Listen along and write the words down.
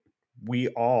we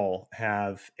all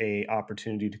have a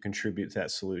opportunity to contribute to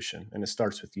that solution, and it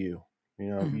starts with you.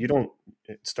 Mhm. You don't.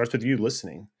 It starts with you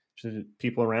listening to the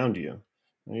people around you,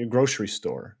 your grocery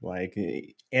store, like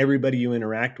everybody you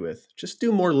interact with. Just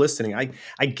do more listening.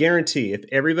 I guarantee, if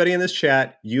everybody in this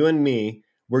chat, you and me,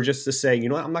 were just to say, you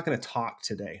know what, I'm not going to talk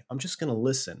today. I'm just going to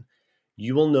listen.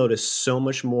 You will notice so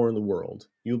much more in the world.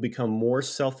 You'll become more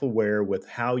self-aware with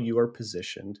how you are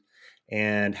positioned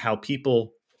and how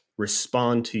people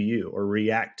respond to you or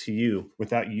react to you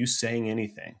without you saying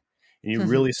anything. And you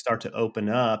really start to open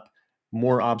up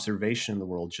more observation in the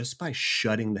world just by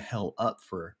shutting the hell up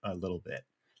for a little bit.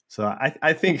 So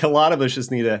I think a lot of us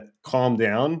just need to calm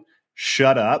down,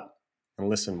 shut up, and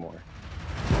listen more.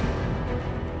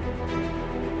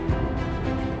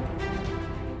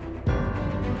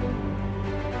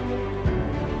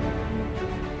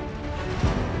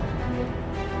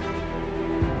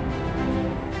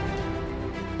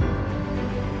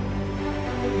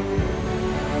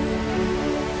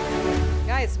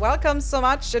 Guys, welcome so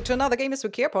much to another Game is We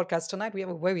Care podcast. Tonight we have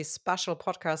a very special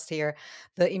podcast here.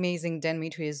 The amazing Dan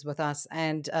Mitre is with us,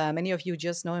 and many of you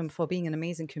just know him for being an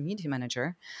amazing community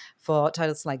manager for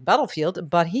titles like Battlefield,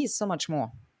 but he's so much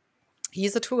more.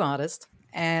 He's a true artist,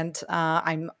 and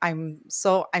I'm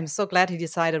so glad he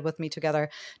decided with me together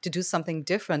to do something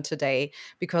different today,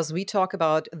 because we talk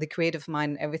about the creative mind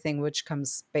and everything which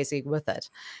comes basically with it.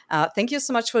 Thank you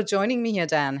so much for joining me here,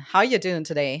 Dan. How are you doing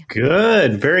today?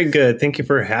 Good, very good. Thank you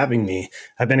for having me.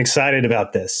 I've been excited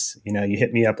about this. You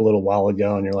hit me up a little while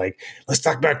ago and you're like, let's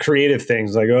talk about creative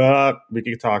things. Like, oh, we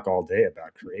could talk all day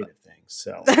about creative things.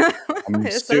 So I'm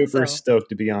Is that super so? stoked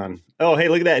to be on. Oh, hey,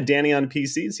 look at that. Danny on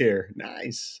PC's here.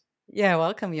 Nice. Yeah,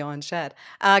 welcome you on chat.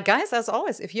 Guys, as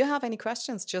always, if you have any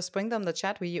questions, just bring them in the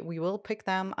chat. We will pick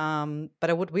them. But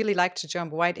I would really like to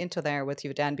jump right into there with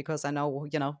you, Dan, because I know,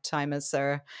 time is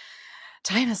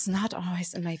not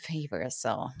always in my favor.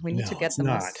 So we need to No, get it's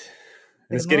not. And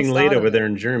the it's getting most late out of over it. there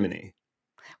in Germany.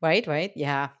 Right, right.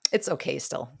 Yeah. It's okay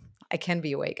still. I can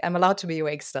be awake. I'm allowed to be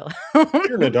awake still.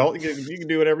 You're an adult. You can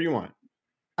do whatever you want.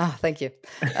 Ah, thank you.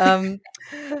 Um,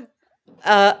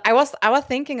 I was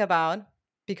thinking about,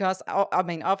 because I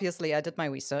mean, obviously I did my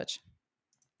research.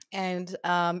 And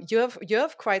you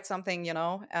have quite something, in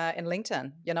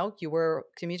LinkedIn. You were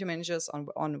community managers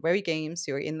on very games.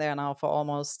 You're in there now for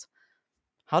almost,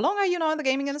 how long are you now in the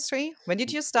gaming industry? When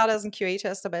did you start as a QA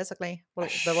tester, basically? Well,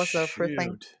 that was the first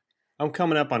thing. Shoot. I'm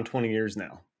coming up on 20 years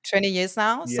now. 20 years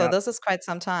now, so Yep. this is quite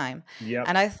some time. Yep.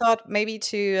 And I thought maybe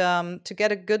to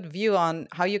get a good view on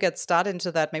how you get started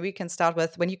into that, maybe we can start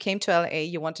with when you came to LA.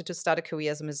 You wanted to start a career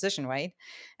as a musician, right?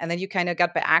 And then you kind of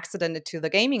got by accident into the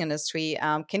gaming industry.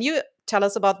 Can you tell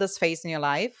us about this phase in your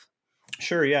life?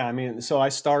 Sure. Yeah. I mean, so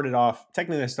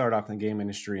technically, I started off in the game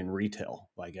industry in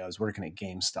retail. Like I was working at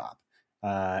GameStop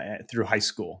through high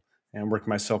school and worked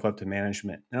myself up to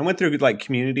management. And I went through like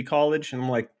community college and I'm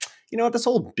like, you know what, this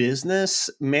whole business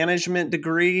management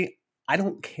degree, I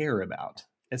don't care about.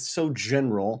 It's so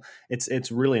general.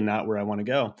 It's really not where I want to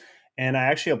go. And I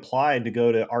actually applied to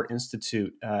go to Art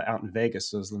Institute out in Vegas.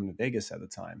 So I was living in Vegas at the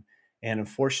time. And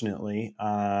unfortunately,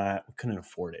 couldn't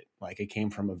afford it. Like I came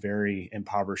from a very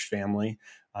impoverished family,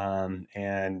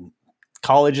 and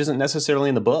college isn't necessarily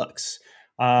in the books.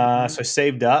 Hmm. So I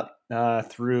saved up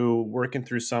through working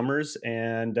through summers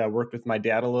and worked with my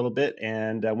dad a little bit,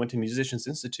 and went to Musicians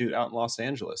Institute out in Los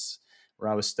Angeles, where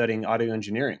I was studying audio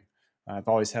engineering. I've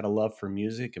always had a love for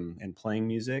music and playing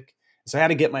music, so I had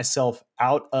to get myself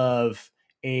out of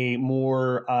a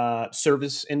more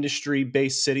service industry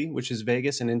based city, which is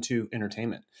Vegas, and into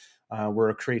entertainment,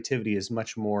 where creativity is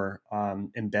much more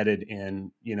embedded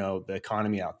in the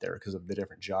economy out there because of the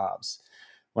different jobs.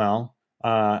 Well,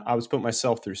 I was putting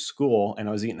myself through school, and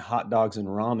I was eating hot dogs and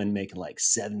ramen, making like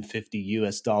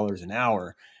 $750 an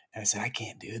hour, and I said, I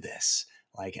can't do this.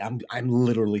 Like I'm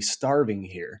literally starving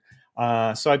here.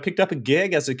 So I picked up a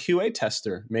gig as a QA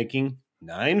tester, making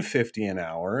 $950 an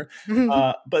hour,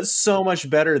 but so much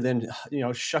better than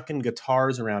shucking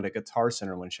guitars around at Guitar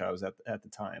Center, which I was at the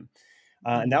time.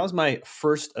 And that Hmm. was my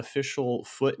first official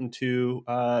foot into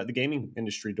the gaming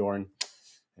industry door, and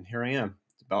here I am,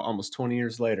 about almost 20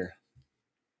 years later.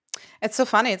 It's so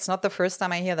funny. It's not the first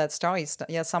time I hear that story.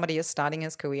 Yeah, somebody is starting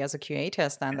his career as a QA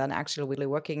tester and then actually really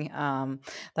working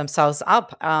themselves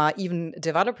up. Even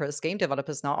developers, game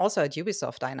developers now, also at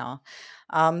Ubisoft, I know.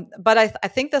 But I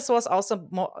think this was also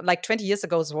more like 20 years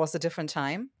ago. Was a different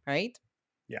time, right?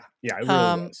 Yeah, yeah, it really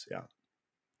Um, was. Yeah.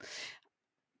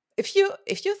 if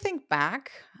you think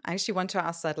back, I actually want to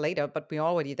ask that later, but we're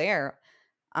already there.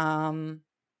 Um,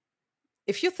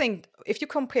 if you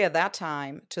compare that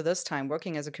time to this time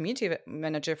working as a community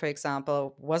manager, for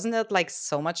example, wasn't it like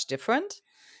so much different?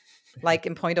 Like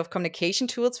in point of communication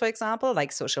tools, for example,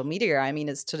 like social media. I mean,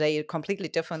 it's today a completely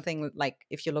different thing. Like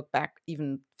if you look back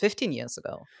even 15 years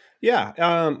ago. Yeah.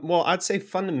 Well, I'd say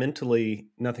fundamentally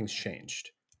nothing's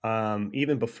changed.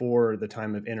 Even before the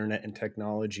time of internet and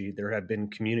technology, there have been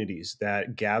communities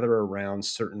that gather around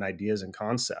certain ideas and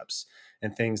concepts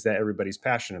and things that everybody's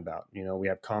passionate about. We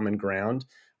have common ground.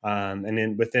 And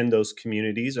then within those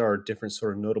communities are different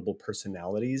sort of notable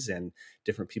personalities, and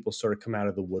different people sort of come out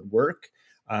of the woodwork.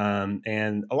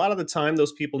 And a lot of the time,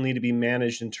 those people need to be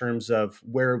managed in terms of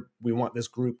where we want this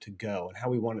group to go and how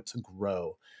we want it to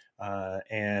grow.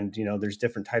 And there's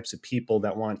different types of people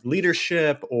that want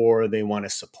leadership, or they want to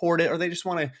support it, or they just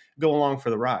want to go along for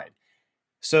the ride.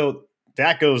 So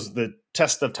that goes the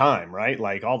test of time, right?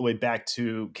 Like all the way back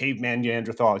to caveman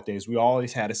Neanderthalic days, we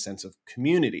always had a sense of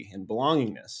community and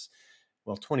belongingness.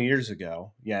 Well, 20 years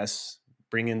ago, yes,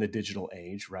 bring in the digital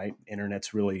age, right?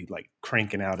 Internet's really like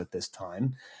cranking out at this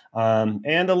time.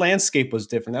 And the landscape was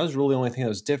different. That was really the only thing that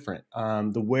was different.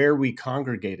 The where we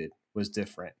congregated was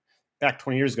different. Back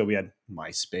 20 years ago, we had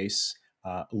MySpace,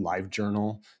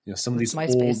 LiveJournal, some of That's these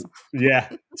MySpace. old, yeah,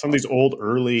 some of these old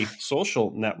early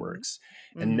social networks.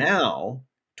 And Mm-hmm. now,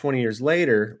 20 years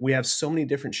later, we have so many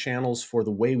different channels for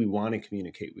the way we want to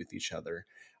communicate with each other.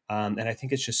 And I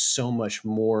think it's just so much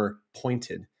more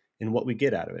pointed in what we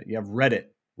get out of it. You have Reddit,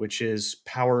 which is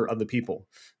power of the people.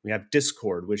 We have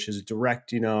Discord, which is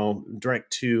direct,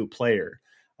 direct to player.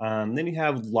 Then you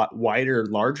have wider,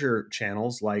 larger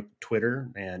channels like Twitter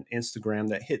and Instagram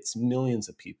that hits millions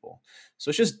of people. So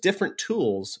it's just different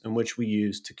tools in which we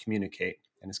use to communicate,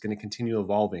 and it's going to continue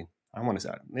evolving. I'm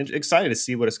excited to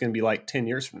see what it's going to be like 10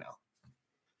 years from now.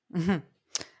 Mm-hmm.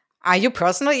 Are you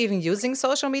personally even using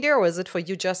social media, or is it for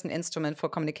you just an instrument for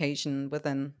communication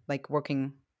within like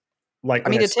working? Like I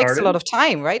when mean, I it takes a started, lot of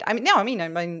time, right? I mean, no, I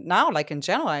mean now, like in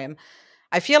general,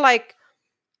 I feel like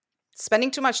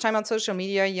spending too much time on social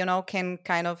media, can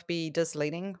kind of be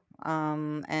misleading.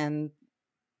 And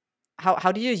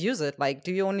how do you use it? Like,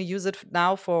 do you only use it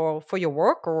now for your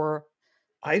work, or?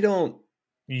 I don't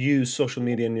use social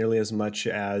media nearly as much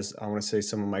as I want to say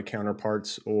some of my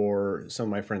counterparts or some of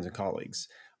my friends and colleagues.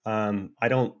 I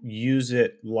don't use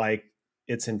it like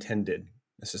it's intended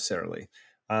necessarily.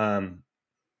 Um,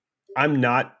 I'm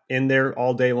not in there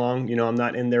all day long. I'm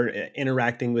not in there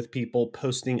interacting with people,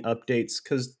 posting updates,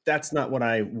 because that's not what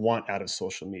I want out of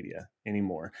social media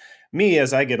anymore. Me,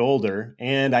 as I get older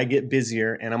and I get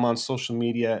busier and I'm on social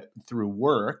media through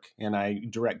work, and I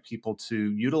direct people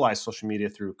to utilize social media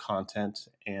through content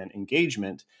and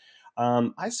engagement,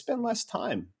 I spend less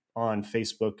time on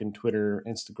Facebook and Twitter,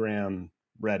 Instagram,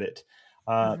 Reddit,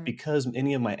 Mhm, because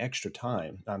any of my extra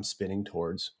time I'm spending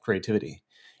towards creativity.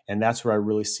 And that's where I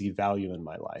really see value in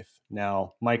my life.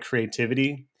 Now, my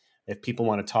creativity, if people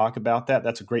want to talk about that,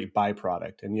 that's a great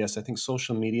byproduct. And yes, I think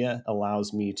social media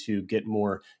allows me to get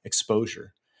more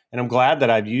exposure. And I'm glad that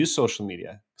I've used social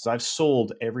media, because I've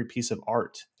sold every piece of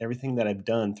art, everything that I've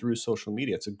done through social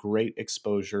media. It's a great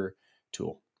exposure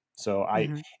tool. So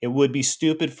mhm, it would be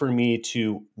stupid for me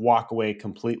to walk away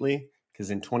completely, because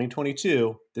in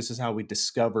 2022, this is how we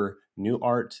discover new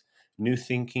art, new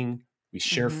thinking. We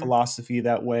share mhm. philosophy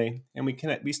that way, and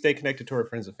we stay connected to our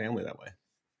friends and family that way.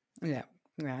 Yeah,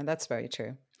 yeah, that's very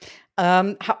true.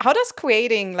 How does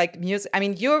creating like music? I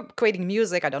mean, you're creating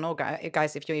music. I don't know,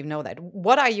 guys, if you even know that.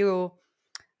 What are you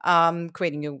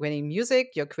creating? You're creating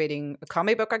music. You're creating a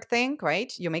comic book, I think,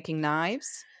 right? You're making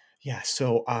knives, Yeah,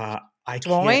 so I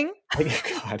can't. drawing.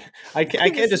 God, I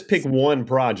can't This just pick is- one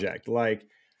project. Like,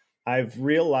 I've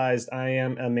realized I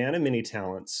am a man of many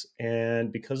talents,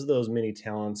 and because of those many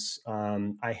talents,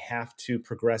 I have to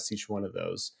progress each one of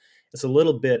those. It's a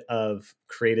little bit of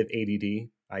creative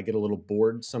ADD. I get a little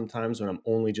bored sometimes when I'm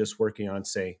only just working on,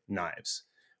 say, knives,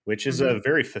 which is Mhm, a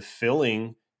very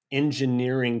fulfilling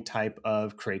engineering type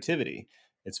of creativity.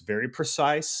 It's very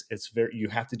precise. You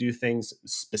have to do things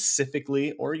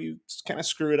specifically, or you kind of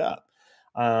screw it up.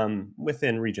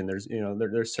 Within region,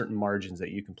 there's certain margins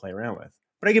that you can play around with,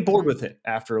 but I get bored mhm, with it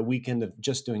after a weekend of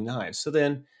just doing knives. So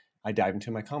then I dive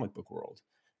into my comic book world.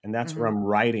 And that's where mhm, I'm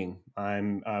writing.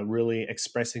 I'm really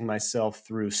expressing myself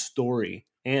through story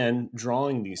and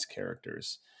drawing these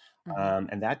characters. mhm.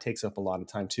 And that takes up a lot of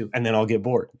time too. And then I'll get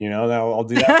bored. I'll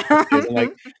do that for a bit. And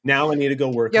like, now I need to go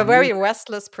work You're a on very music.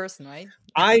 restless person, right?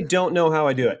 I don't know how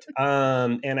I do it.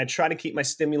 And I try to keep my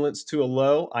stimulants to a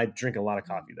low. I drink a lot of Mm.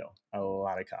 coffee though. A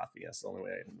lot of coffee. That's the only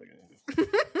way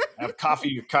I have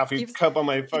coffee keeps cup on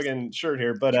my keeps fucking shirt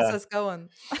here. But keeps us going.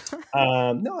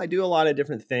 no, I do a lot of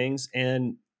different things,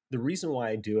 and the reason why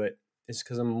I do it is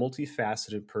because I'm a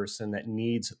multifaceted person that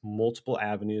needs multiple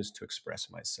avenues to express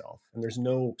myself. And there's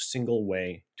no single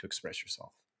way to express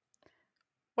yourself.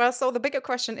 Well, so the bigger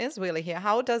question is really here: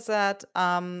 how does that,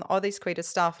 all these creative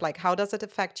stuff, like how does it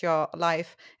affect your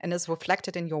life and is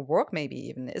reflected in your work? Maybe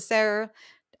even is there?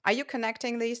 Are you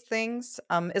connecting these things?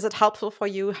 Is it helpful for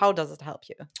you? How does it help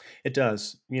you? It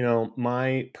does.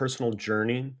 My personal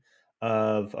journey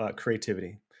of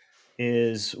creativity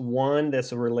is one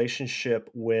that's a relationship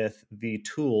with the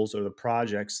tools or the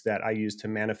projects that I use to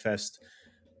manifest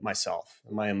myself,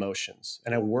 my emotions.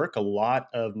 And I work a lot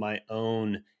of my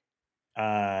own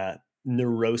uh,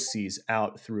 neuroses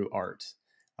out through art,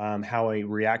 how I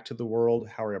react to the world,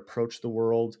 how I approach the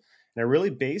world. And I really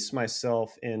base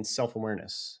myself in self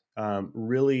awareness,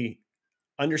 really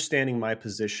understanding my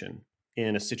position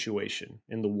in a situation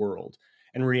in the world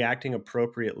and reacting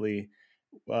appropriately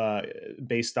uh,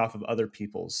 based off of other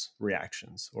people's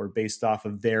reactions or based off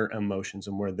of their emotions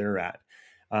and where they're at.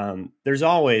 There's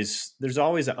always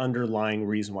an underlying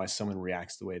reason why someone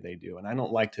reacts the way they do, and I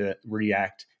don't like to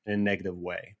react in a negative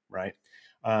way, right?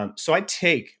 So I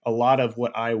take a lot of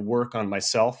what I work on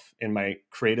myself in my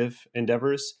creative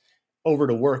endeavors over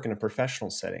to work in a professional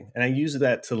setting, and I use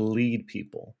that to lead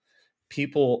people.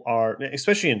 People are,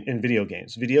 especially in video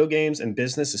games and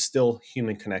business is still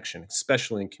human connection,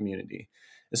 especially in community.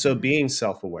 And so Hmm. being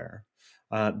self-aware,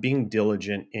 being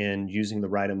diligent in using the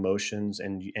right emotions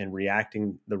and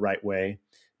reacting the right way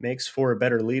makes for a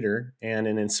better leader and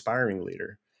an inspiring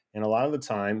leader. And a lot of the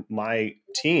time my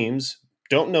teams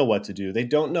don't know what to do, they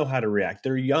don't know how to react,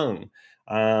 they're young,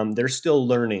 they're still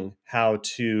learning how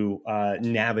to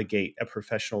navigate a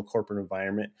professional corporate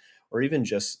environment or even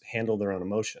just handle their own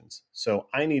emotions. So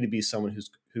I need to be someone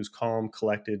who's calm,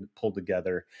 collected, pulled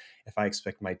together if I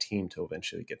expect my team to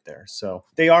eventually get there. So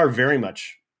they are very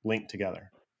much linked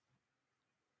together.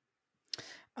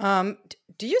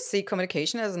 Do you see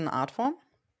communication as an art form?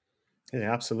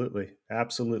 Yeah, absolutely.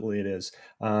 Absolutely it is.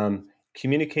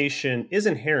 Communication is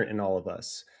inherent in all of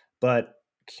us, but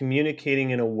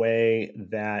communicating in a way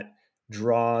that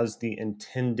draws um,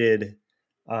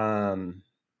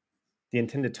 the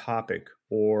intended topic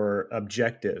or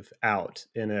objective out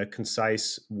in a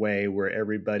concise way where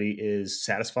everybody is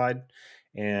satisfied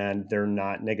and they're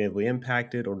not negatively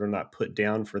impacted or they're not put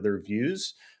down for their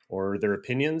views or their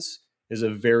opinions is a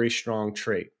very strong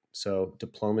trait. So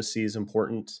diplomacy is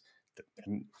important.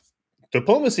 And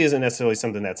diplomacy isn't necessarily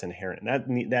something that's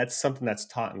inherent. That's something that's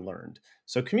taught and learned.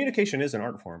 So communication is an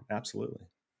art form, absolutely.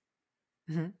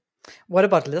 Mhm. What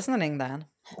about listening then?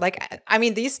 Like, I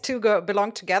mean, these two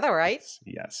belong together, right?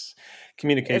 Yes. Isn't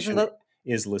Communication that?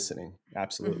 is listening. Hmm.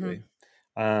 Absolutely.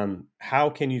 How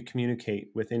can you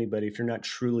communicate with anybody if you're not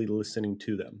truly listening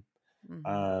to them? Hmm.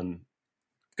 Um,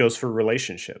 Goes for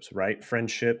relationships, right?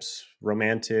 Friendships,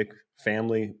 romantic,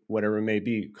 family, whatever it may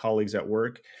be, colleagues at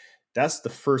work. That's the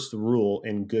first rule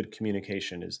in good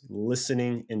communication is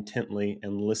listening intently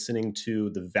and listening to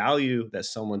the value that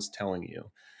someone's telling you,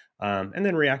 and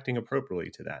then reacting appropriately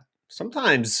to that.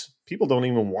 Sometimes people don't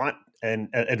even want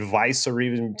advice or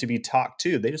even to be talked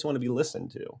to. They just want to be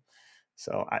listened to.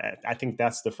 So I think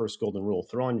that's the first golden rule.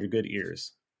 Throw on your good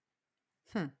ears.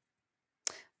 Hmm.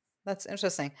 That's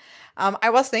interesting.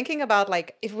 I was thinking about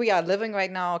like if we are living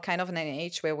right now, kind of in an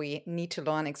age where we need to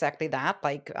learn exactly that.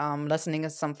 Like listening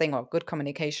is something, or good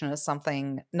communication is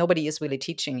something nobody is really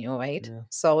teaching you, right? Yeah.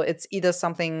 So it's either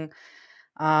something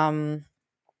um,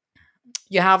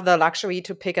 you have the luxury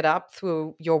to pick it up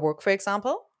through your work, for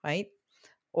example, right?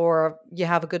 Or you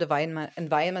have a good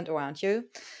environment around you.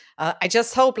 I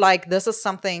just hope like this is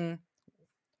something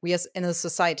we as in a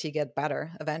society get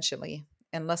better eventually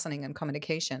in listening and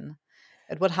communication.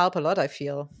 It would help a lot, I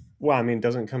feel. Well, I mean, it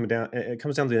doesn't come down. It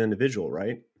comes down to the individual,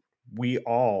 right? We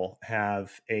all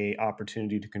have a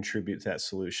opportunity to contribute to that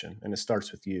solution, and it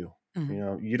starts with you.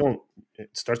 Mhm. You don't.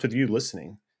 It starts with you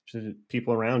listening to the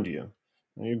people around you,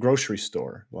 your grocery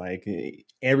store, like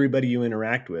everybody you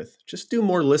interact with. Just do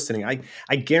more listening.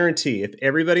 I guarantee, if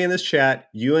everybody in this chat,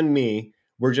 you and me,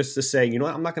 were just to say, you know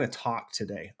what, I'm not going to talk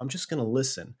today. I'm just going to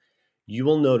listen, you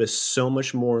will notice so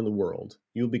much more in the world.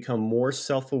 You'll become more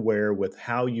self aware with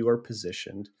how you are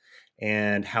positioned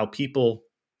and how people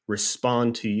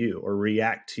respond to you or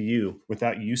react to you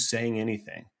without you saying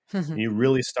anything. And you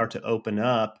really start to open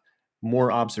up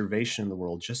more observation in the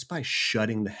world just by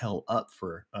shutting the hell up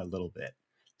for a little bit.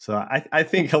 So I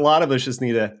think a lot of us just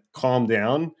need to calm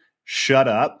down, shut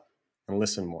up, and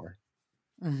listen more.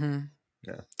 Mhm.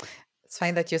 Yeah. It's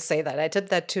fine that you say that. I did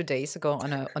that 2 days ago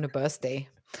on a birthday,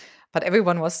 but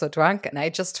everyone was so drunk, and I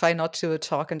just try not to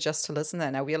talk and just to listen.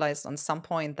 And I realized on some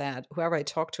point that whoever I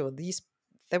talked to, these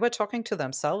they were talking to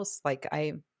themselves. Like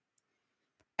I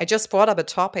I just brought up a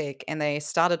topic and they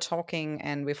started talking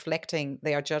and reflecting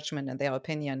their judgment and their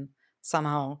opinion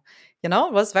somehow. It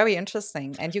was very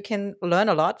interesting. And you can learn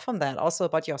a lot from that also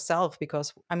about yourself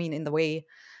because, I mean, in the way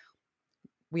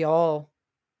we all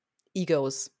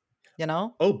egos, you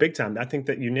know? Oh, big time. I think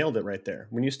that you nailed it right there.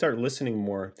 When you start listening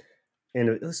more, and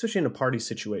especially in a party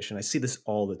situation, I see this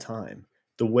all the time.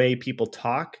 The way people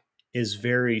talk is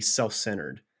very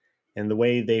self-centered, and the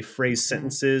way they phrase Mhm.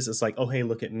 sentences is like, "Oh, hey,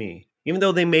 look at me." Even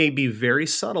though they may be very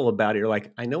subtle about it, you're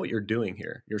like, "I know what you're doing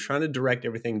here. You're trying to direct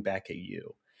everything back at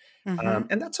you." Mhm.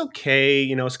 And that's okay.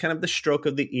 It's kind of the stroke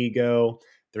of the ego.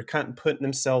 They're kind of putting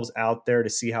themselves out there to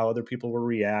see how other people will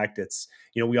react.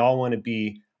 We all want to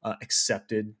be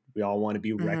accepted. We all want to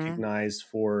be Mhm. recognized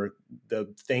for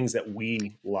the things that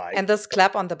we like. And this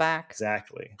clap on the back.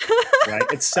 Exactly. Right.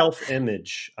 It's self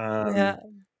image. Yeah.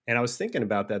 And I was thinking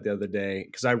about that the other day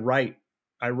because I write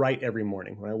every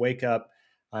morning when I wake up.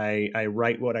 I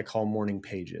write what I call morning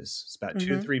pages. It's about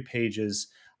two to Mhm. three pages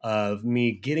of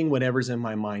me getting whatever's in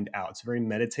my mind out. It's very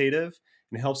meditative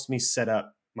and it helps me set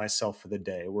up myself for the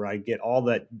day where I get all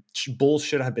that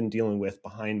bullshit I've been dealing with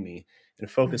behind me and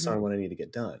focus on Mhm. what I need to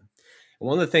get done. And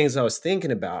one of the things I was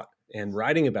thinking about and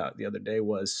writing about the other day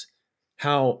was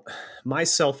how my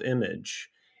self image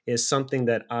is something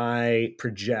that I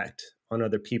project on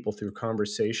other people through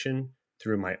conversation,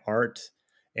 through my art,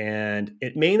 and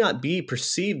it may not be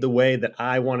perceived the way that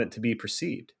I want it to be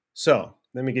perceived. So,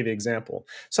 let me give you an example.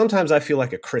 Sometimes I feel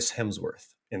like a Chris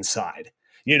Hemsworth inside,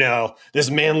 this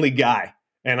manly guy.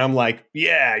 And I'm like,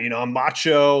 yeah, I'm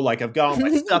macho. Like I've got all my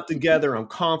stuff together. I'm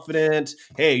confident.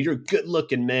 Hey, you're a good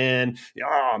looking man.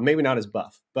 Oh, maybe not as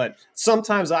buff, but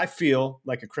sometimes I feel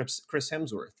like a Chris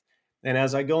Hemsworth. And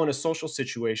as I go into social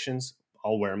situations,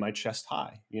 I'll wear my chest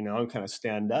high, and kind of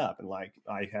stand up and like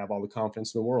I have all the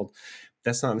confidence in the world.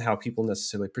 That's not how people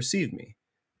necessarily perceive me.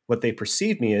 What they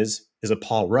perceive me is a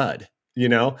Paul Rudd,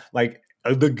 like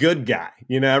the good guy,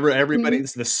 Mhm.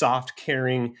 everybody's the soft,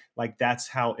 caring, like that's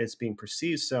how it's being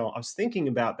perceived. So I was thinking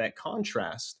about that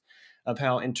contrast of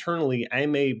how internally I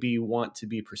may be want to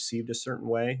be perceived a certain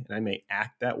way and I may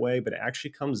act that way, but it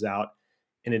actually comes out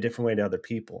in a different way to other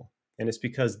people. And it's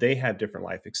because they have different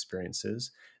life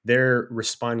experiences. They're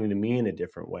responding to me in a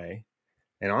different way.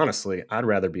 And honestly, I'd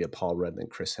rather be a Paul Rudd than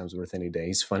Chris Hemsworth any day.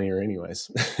 He's funnier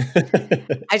anyways.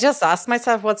 I just asked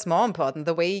myself what's more important,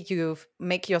 the way you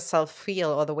make yourself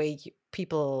feel or the way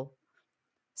people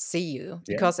see you.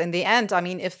 Yeah. Because in the end, I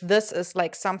mean, if this is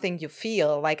like something you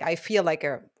feel, like I feel like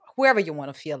a whoever you want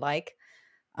to feel like,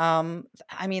 I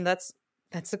mean, that's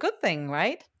a good thing,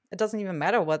 right? It doesn't even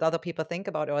matter what other people think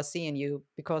about or see in you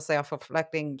because they are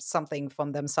reflecting something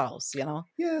from themselves, you know?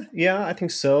 Yeah, yeah, I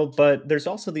think so. But there's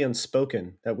also the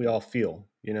unspoken that we all feel.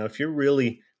 If you're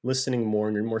really listening more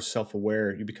and you're more self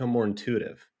aware, you become more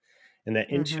intuitive. And that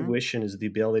Mhm. intuition is the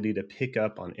ability to pick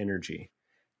up on energy.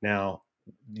 Now,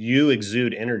 you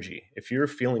exude energy. If you're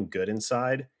feeling good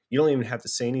inside, you don't even have to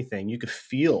say anything. You could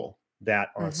feel that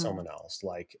on Mhm. someone else.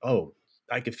 Like, oh,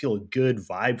 I could feel a good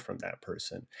vibe from that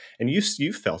person. And you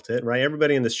felt it, right?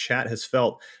 Everybody in this chat has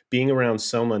felt being around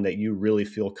someone that you really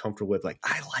feel comfortable with. Like,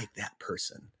 I like that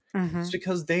person. It's Mhm.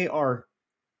 because they are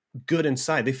good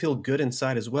inside. They feel good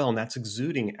inside as well. And that's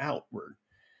exuding outward.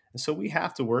 And so we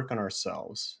have to work on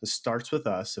ourselves. It starts with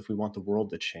us if we want the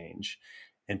world to change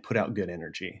and put out good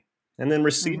energy and then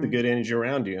receive the Mhm. good energy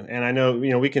around you. And I know,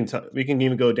 we can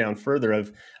even go down further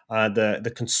of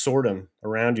the consortium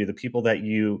around you, the people that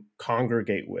you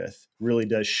congregate with really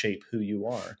does shape who you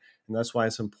are. And that's why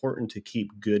it's important to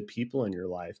keep good people in your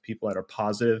life, people that are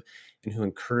positive and who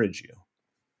encourage you.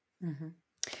 Mhm.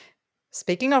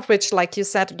 Speaking of which, like you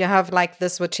said, you have like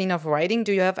this routine of writing.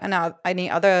 Do you have any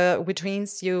other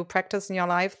routines you practice in your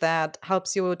life that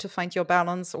helps you to find your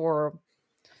balance or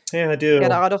Yeah, I get do.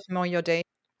 out of more your day?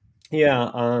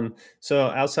 Yeah. So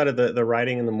outside of the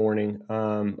writing in the morning,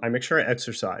 I make sure I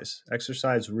exercise.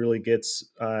 Exercise really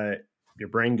gets your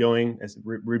brain going, as it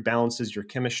rebalances your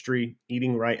chemistry.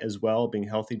 Eating right as well, being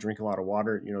healthy, drink a lot of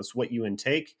water. It's what you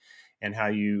intake and how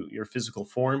your physical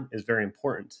form is very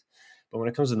important. But when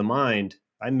it comes to the mind,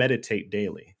 I meditate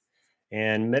daily.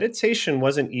 And meditation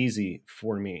wasn't easy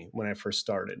for me when I first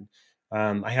started.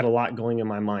 I had a lot going in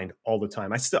my mind all the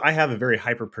time. I have a very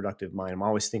hyper productive mind. I'm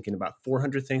always thinking about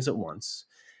 400 things at once,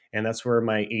 and that's where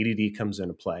my ADD comes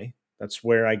into play. That's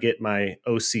where I get my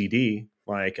OCD.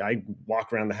 Like I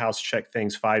walk around the house, check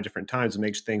things 5 different times, and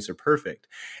make sure things are perfect.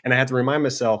 And I have to remind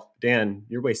myself, Dan,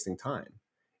 you're wasting time,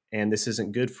 and this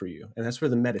isn't good for you. And that's where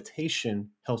the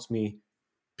meditation helps me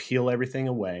peel everything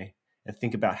away and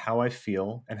think about how I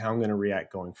feel and how I'm going to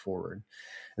react going forward.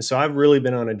 And so I've really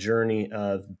been on a journey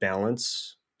of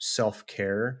balance, self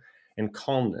care, and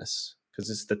calmness, because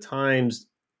it's the times,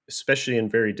 especially in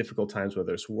very difficult times,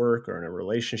 whether it's work or in a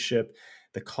relationship,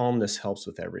 the calmness helps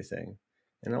with everything.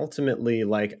 And ultimately,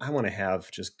 like, I want to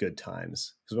have just good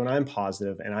times, because when I'm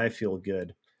positive and I feel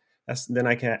good, then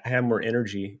I can have more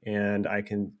energy and I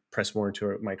can press more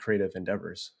into my creative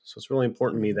endeavors. So it's really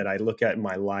important to me Mhm. that I look at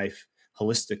my life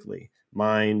holistically,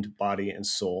 mind, body, and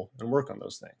soul, and work on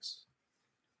those things.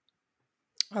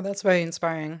 Oh, that's very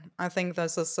inspiring. I think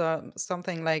this is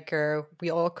something like we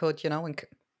all could,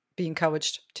 be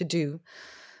encouraged to do.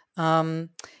 Um,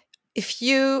 if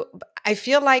you, I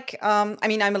feel like, I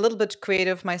mean, I'm a little bit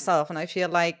creative myself, and I feel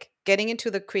like getting into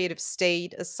the creative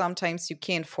state is sometimes you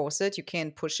can't force it, you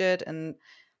can't push it, and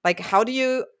like, how do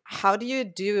you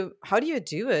do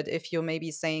it if you're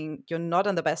maybe saying you're not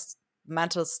in the best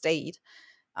mental state?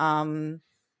 Um,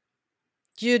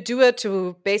 do you do it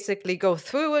to basically go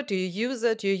through it? Do you use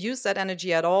it? Do you use that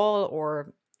energy at all?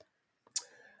 Or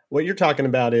What you're talking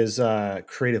about is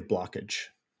creative blockage,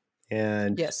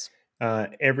 and yes,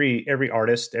 every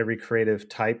artist, every creative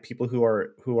type, people who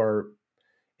are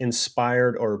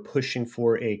inspired or pushing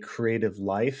for a creative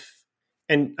life.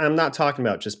 And I'm not talking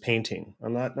about just painting.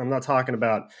 I'm not talking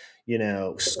about,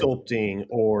 sculpting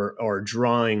or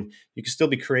drawing. You can still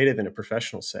be creative in a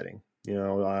professional setting.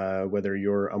 Whether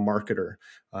you're a marketer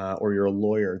or you're a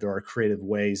lawyer, there are creative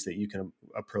ways that you can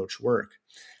approach work.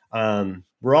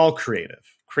 We're all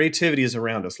creative. Creativity is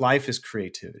around us. Life is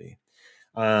creativity,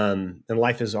 and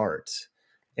life is art.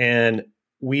 And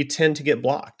we tend to get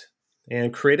blocked.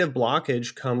 And creative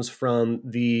blockage comes from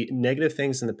the negative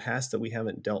things in the past that we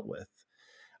haven't dealt with,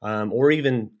 or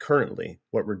even currently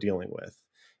what we're dealing with.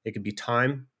 It could be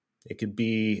time. It could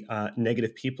be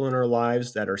negative people in our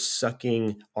lives that are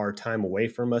sucking our time away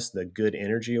from us, the good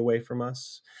energy away from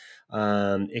us.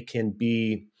 It can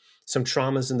be some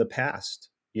traumas in the past.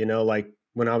 Like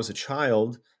when I was a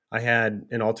child, I had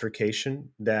an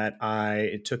altercation that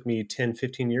it took me 10,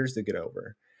 15 years to get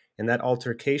over. And that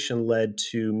altercation led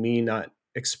to me not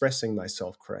expressing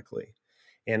myself correctly.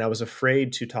 And I was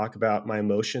afraid to talk about my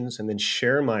emotions and then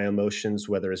share my emotions,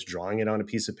 whether it's drawing it on a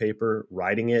piece of paper,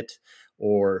 writing it,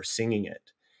 or singing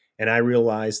it. And I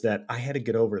realized that I had to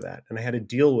get over that and I had to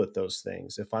deal with those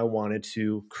things if I wanted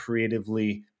to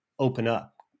creatively open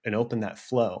up and open that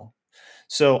flow.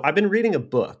 So I've been reading a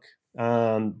book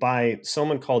by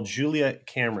someone called Julia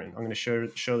Cameron. I'm going to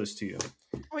show this to you.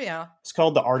 oh yeah, It's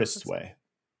called The Artist's that's Way.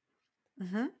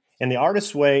 hmm And the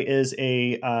Artist's Way is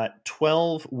a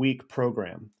 12-week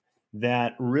program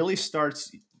that really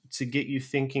starts to get you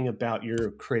thinking about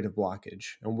your creative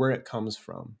blockage and where it comes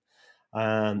from,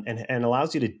 and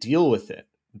allows you to deal with it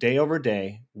day over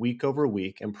day, week over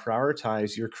week, and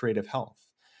prioritize your creative health.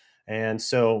 And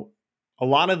so a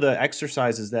lot of the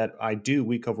exercises that I do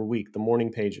week over week, the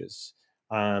morning pages,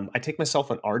 I take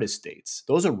myself on artist dates.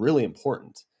 Those are really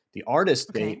important. The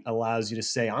artist date okay. allows you to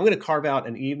say, I'm going to carve out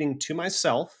an evening to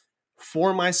myself,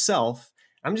 for myself.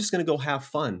 I'm just going to go have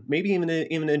fun, maybe even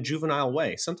in a juvenile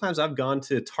way. Sometimes I've gone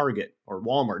to Target or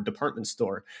Walmart department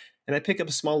store and I pick up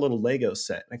a small little Lego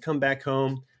set. I come back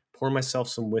home, pour myself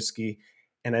some whiskey,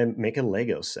 and I make a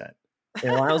Lego set. It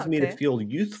allows me to Okay. feel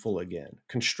youthful again,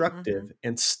 hmm constructive,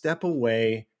 and step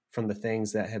away from the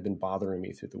things that have been bothering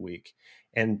me through the week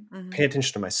and pay hmm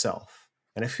attention to myself.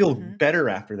 And I feel hmm better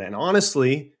after that. And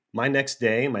honestly, my next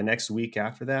day, my next week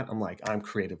after that, I'm like, I'm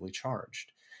creatively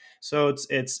charged. So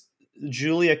it's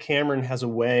Julia Cameron has a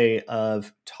way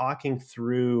of talking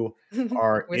through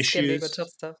our Whiskey and Lego, top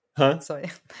issues. stuff. Huh?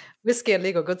 Sorry, whiskey and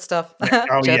Lego, good stuff.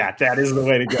 Oh Jeff. yeah, that is the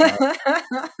way to go.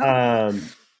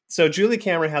 So Julie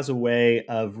Cameron has a way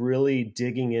of really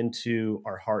digging into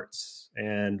our hearts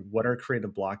and what our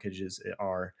creative blockages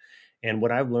are. And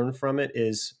what I've learned from it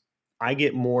is I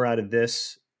get more out of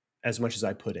this as much as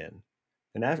I put in.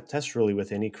 And that's really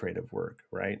with any creative work,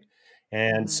 right?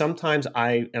 And hmm sometimes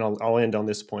I'll end on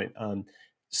this point.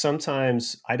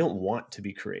 Sometimes I don't want to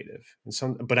be creative,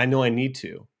 but I know I need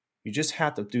to. You just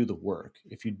have to do the work.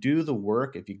 If you do the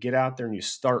work, if you get out there and you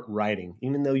start writing,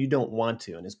 even though you don't want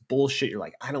to, and it's bullshit, you're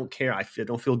like, I don't care.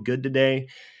 Don't feel good today.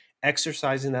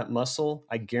 Exercising that muscle,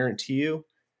 I guarantee you,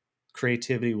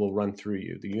 creativity will run through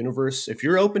you. The universe, if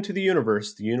you're open to the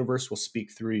universe will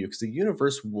speak through you because the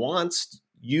universe wants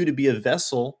you to be a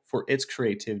vessel for its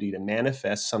creativity to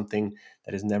manifest something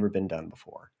that has never been done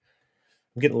before.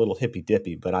 I'm getting a little hippy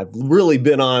dippy, but I've really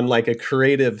been on like a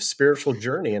creative spiritual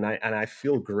journey and I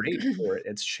feel great for it.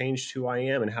 It's changed who I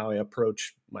am and how I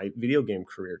approach my video game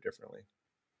career differently.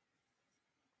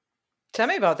 Tell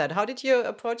me about that. How did you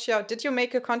approach your? Did you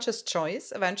make a conscious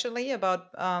choice eventually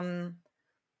about,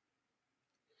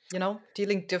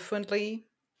 dealing differently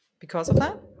because of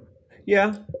that?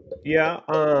 Yeah, yeah.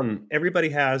 Everybody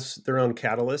has their own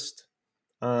catalyst.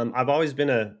 I've always been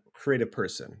a creative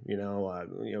person,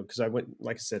 because I went,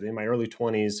 like I said, in my early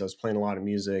 20s, I was playing a lot of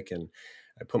music, and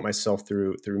I put myself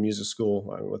through music school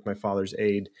with my father's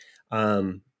aid.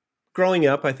 Um, Growing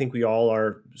up, I think we all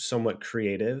are somewhat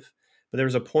creative, but there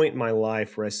was a point in my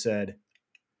life where I said,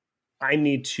 I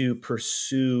need to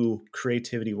pursue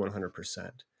creativity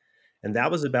 100%. And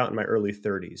that was about in my early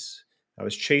 30s. I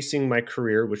was chasing my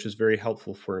career, which was very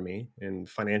helpful for me and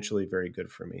financially very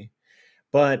good for me.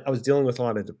 But I was dealing with a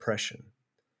lot of depression,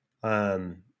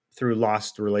 through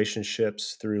lost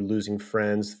relationships, through losing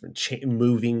friends,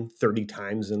 moving 30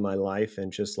 times in my life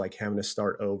and just like having to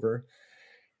start over.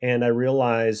 And I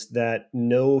realized that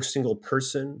no single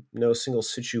person, no single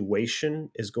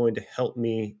situation is going to help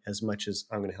me as much as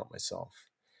I'm going to help myself.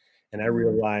 And I Mm,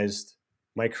 realized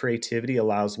my creativity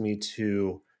allows me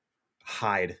to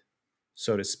hide,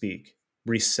 so to speak,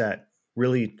 reset,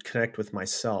 really connect with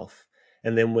myself.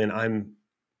 And then when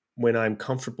I'm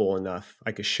comfortable enough,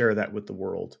 I could share that with the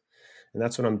world. And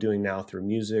that's what I'm doing now through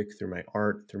music, through my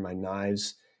art, through my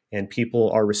knives. And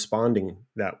people are responding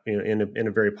that in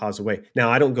a very positive way.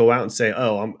 Now, I don't go out and say,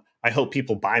 "Oh, I hope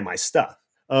people buy my stuff.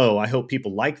 Oh, I hope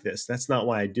people like this." That's not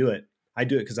why I do it. I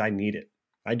do it because I need it.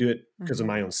 I do it because of mhm,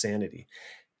 my own sanity.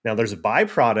 Now, there's a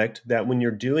byproduct that when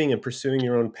you're doing and pursuing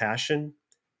your own passion,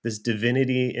 this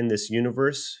divinity in this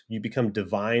universe, you become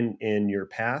divine in your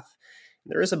path.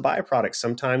 There is a byproduct.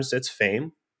 Sometimes it's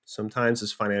fame, sometimes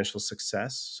it's financial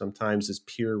success, sometimes it's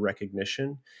peer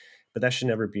recognition, but that should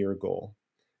never be your goal.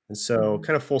 And so, mhm.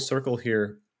 kind of full circle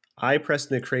here, I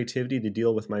pressed into creativity to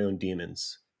deal with my own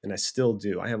demons, and I still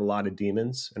do. I have a lot of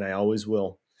demons, and I always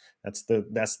will. That's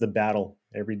the battle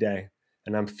every day,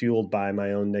 and I'm fueled by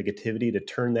my own negativity to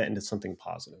turn that into something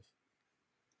positive.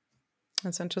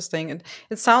 That's interesting. And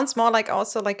it sounds more like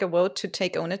also like a vote to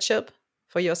take ownership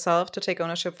for yourself, to take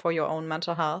ownership for your own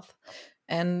mental health.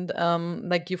 And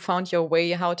like you found your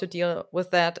way how to deal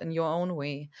with that in your own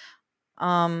way.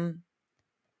 Um,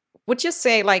 would you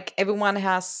say like everyone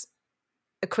has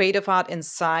a creative art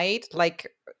inside?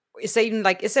 Like, is there even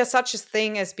like, is there such a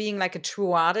thing as being like a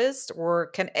true artist, or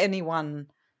can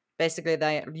anyone basically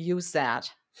they use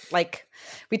that? Like,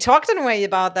 we talked in a way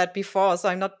about that before, so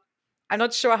I'm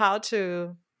not sure how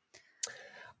to.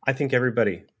 I think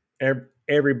everybody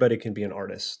can be an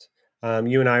artist.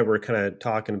 You and I were kind of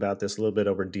talking about this a little bit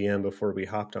over DM before we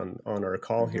hopped on our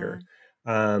call here. Mhm,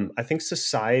 I think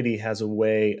society has a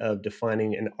way of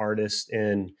defining an artist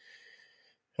in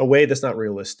a way that's not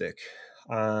realistic,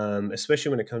 especially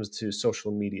when it comes to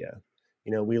social media.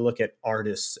 We look at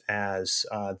artists as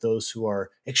those who are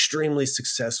extremely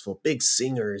successful, big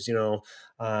singers,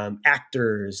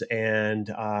 actors, and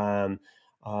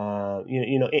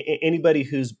anybody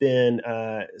who's been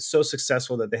so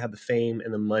successful that they have the fame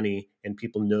and the money, and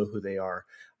people know who they are.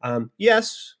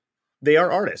 Yes, they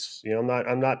are artists. I'm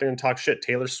not going to talk shit.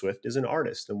 Taylor Swift is an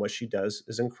artist, and what she does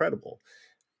is incredible.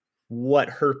 What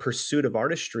her pursuit of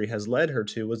artistry has led her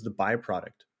to was the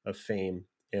byproduct of fame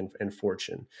and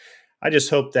fortune. I just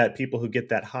hope that people who get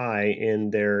that high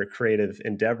in their creative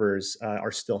endeavors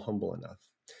are still humble enough.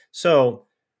 So,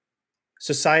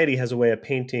 society has a way of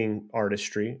painting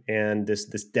artistry and this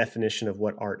definition of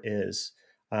what art is,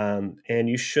 and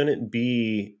you shouldn't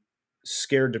be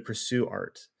scared to pursue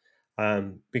art,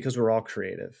 because we're all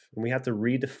creative and we have to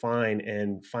redefine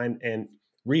and find and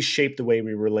reshape the way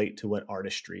we relate to what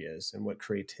artistry is and what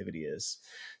creativity is.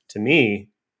 To me,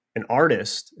 an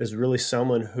artist is really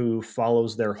someone who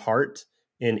follows their heart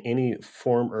in any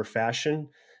form or fashion,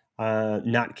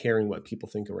 not caring what people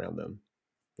think around them.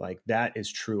 Like, that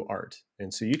is true art.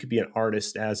 And so you could be an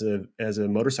artist as a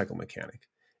motorcycle mechanic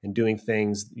and doing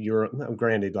things. You're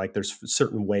granted, like, there's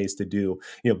certain ways to do,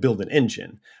 build an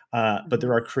engine, but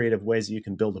there mhm, are creative ways that you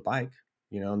can build a bike.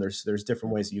 And there's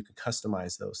different ways that you can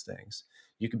customize those things.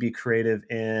 You could be creative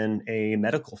in a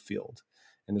medical field,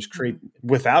 and mhm,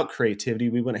 without creativity,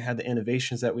 we wouldn't have the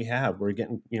innovations that we have. We're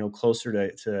getting closer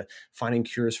to finding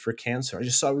cures for cancer.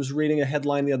 I was reading a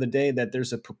headline the other day that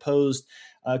there's a proposed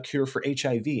cure for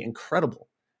HIV. Incredible.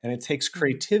 And it takes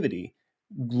mhm. creativity,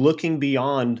 looking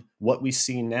beyond what we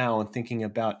see now and thinking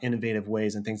about innovative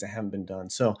ways and things that haven't been done.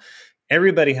 So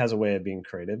everybody has a way of being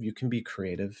creative. You can be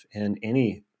creative in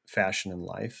any fashion in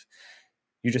life.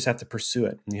 You just have to pursue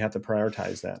it, and you have to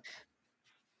prioritize that.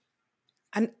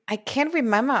 And I can't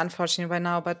remember, unfortunately, right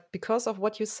now, but because of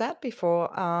what you said before,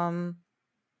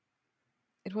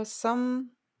 it was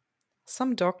some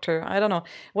doctor. I don't know.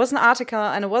 It was an article,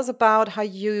 and it was about how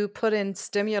you put in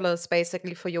stimulus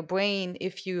basically for your brain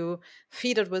if you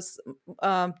feed it with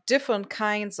different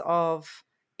kinds of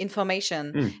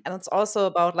information. Mm, And it's also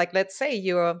about, like, let's say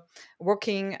you're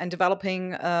working and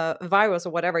developing a virus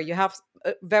or whatever, you have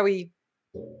a very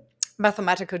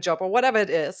mathematical job or whatever it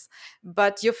is,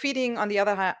 but you're feeding on the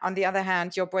other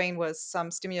hand your brain with some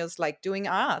stimulus like doing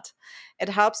art. It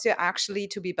helps you actually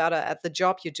to be better at the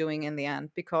job you're doing in the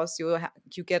end, because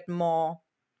you get more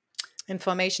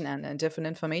information and different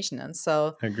information. And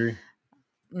so I agree.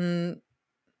 mm,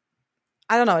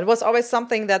 I don't know, it was always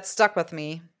something that stuck with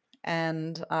me,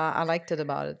 and I liked it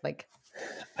about it, like.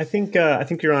 I think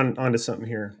you're on onto something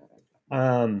here.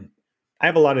 Um, I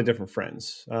have a lot of different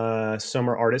friends. Some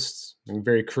are artists, and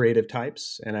very creative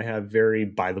types, and I have very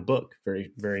by the book,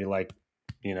 very like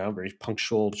very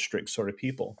punctual, strict sort of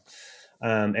people,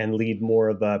 and lead more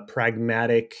of a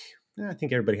pragmatic. I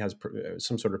think everybody has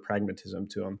some sort of pragmatism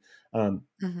to them.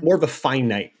 Mhm. More of a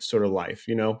finite sort of life,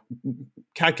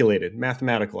 calculated,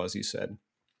 mathematical, as you said.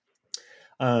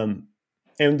 Um,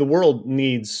 and the world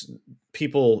needs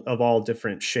people of all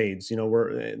different shades.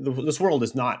 This world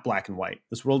is not black and white.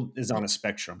 This world is on a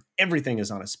spectrum. Everything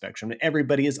is on a spectrum, and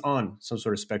everybody is on some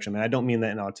sort of spectrum. And I don't mean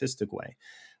that in an autistic way.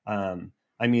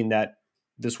 I mean that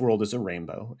this world is a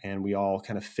rainbow, and we all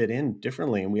kind of fit in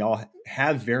differently, and we all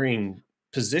have varying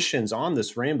positions on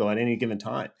this rainbow at any given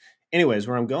time. Anyways,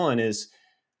 where I'm going is,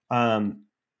 um,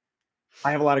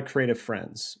 I have a lot of creative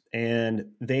friends,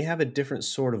 and they have a different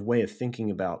sort of way of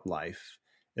thinking about life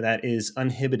that is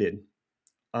uninhibited,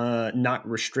 not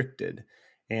restricted.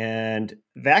 And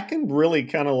that can really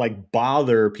kind of like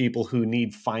bother people who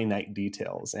need finite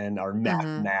details and are Mhm.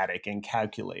 mathematic and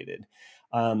calculated.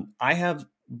 I have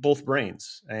both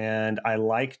brains, and I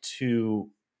like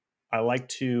to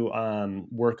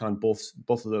work on both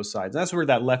of those sides. That's where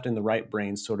that left and the right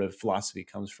brain sort of philosophy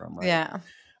comes from, right? Yeah.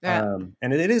 Yeah.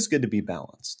 And it is good to be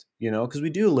balanced, because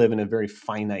we do live in a very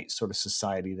finite sort of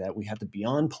society that we have to be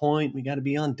on point. We got to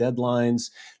be on deadlines.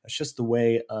 That's just the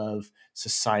way of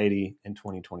society in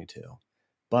 2022.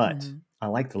 But Mhm. I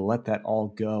like to let that all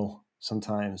go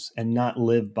sometimes and not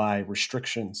live by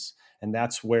restrictions. And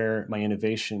that's where my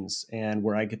innovations and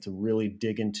where I get to really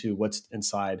dig into what's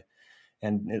inside.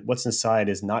 And what's inside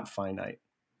is not finite.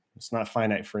 It's not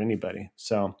finite for anybody.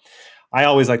 So I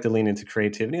always like to lean into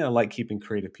creativity. And I like keeping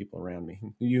creative people around me,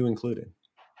 you included.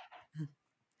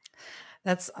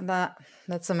 That's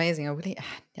amazing.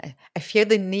 I feel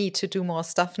the need to do more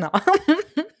stuff now.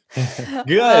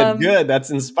 Good, um, good. That's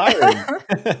inspiring.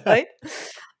 right?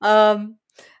 Um,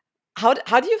 how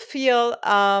do you feel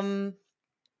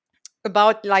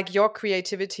about, like, your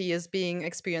creativity is being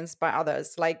experienced by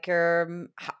others? Like,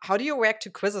 how do you react to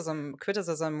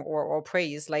criticism or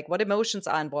praise? Like, what emotions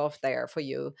are involved there for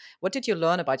you? What did you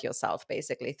learn about yourself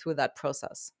basically through that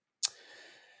process?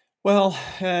 Well,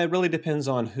 it really depends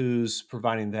on who's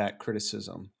providing that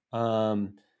criticism.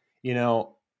 You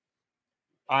know,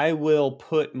 I will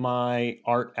put my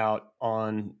art out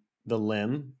on the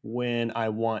limb when I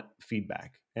want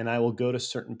feedback, and I will go to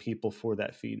certain people for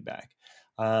that feedback.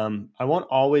 I won't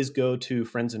always go to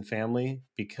friends and family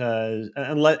because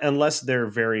unless they're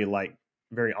very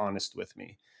honest with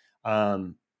me.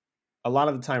 Um, a lot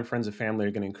of the time, friends and family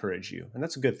are going to encourage you, and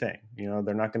that's a good thing.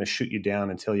 They're not going to shoot you down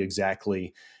and tell you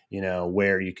exactly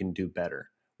where you can do better.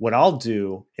 What I'll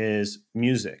do is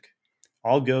music.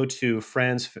 I'll go to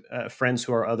friends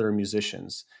who are other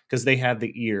musicians because they have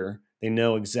the ear. They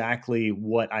know exactly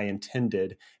what I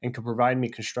intended and can provide me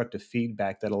constructive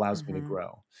feedback that allows me to Hmm.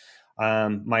 grow.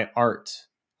 My art,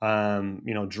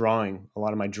 drawing. A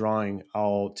lot of my drawing,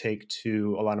 I'll take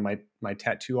to a lot of my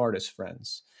tattoo artist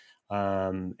friends,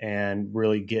 and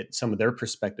really get some of their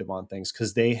perspective on things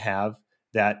because they have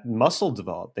that muscle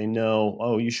developed. They know,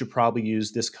 oh, you should probably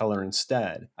use this color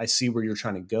instead. I see where you're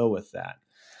trying to go with that,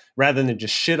 rather than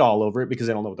just shit all over it because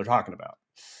they don't know what they're talking about.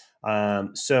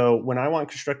 So when I want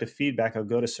constructive feedback, I'll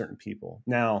go to certain people.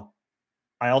 Now,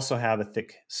 I also have a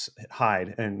thick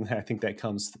hide, and I think that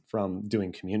comes from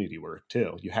doing community work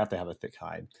too. You have to have a thick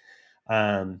hide.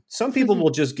 Some people will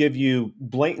just give you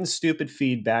blatant, stupid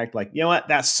feedback, like, you know what,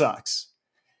 that sucks.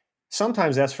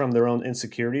 Sometimes that's from their own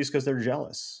insecurities because they're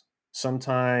jealous.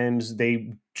 Sometimes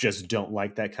they just don't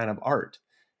like that kind of art.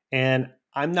 And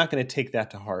I'm not going to take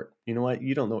that to heart. You know what?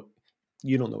 You don't know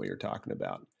what you're talking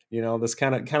about. That's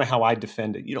kind of how I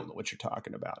defend it. You don't know what you're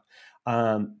talking about.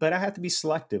 But I have to be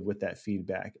selective with that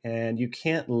feedback, and you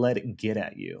can't let it get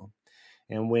at you.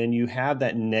 And when you have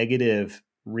that negative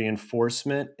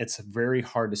reinforcement, it's very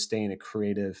hard to stay in a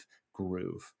creative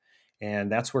groove.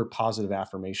 And that's where positive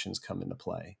affirmations come into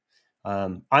play.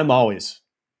 I'm always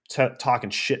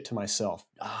talking shit to myself.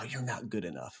 Oh, you're not good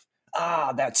enough.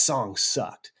 Ah, that song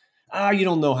sucked. Ah, you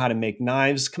don't know how to make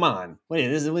knives. Come on.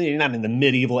 You're not in the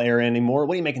medieval era anymore.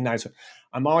 What are you making knives for?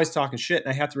 I'm always talking shit.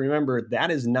 And I have to remember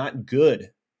that is not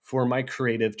good for my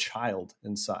creative child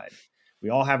inside. We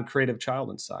all have a creative child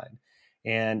inside.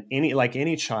 And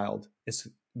any child,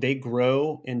 they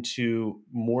grow into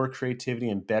more creativity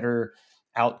and better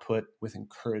output with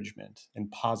encouragement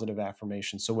and positive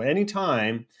affirmation. So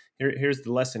anytime, here's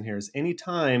the lesson here is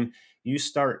anytime you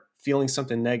start feeling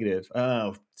something negative,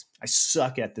 oh, I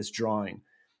suck at this drawing.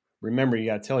 Remember, you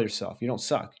got to tell yourself, you don't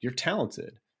suck. You're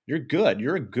talented. You're good.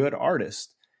 You're a good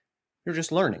artist. You're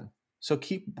just learning. So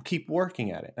keep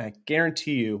working at it. And I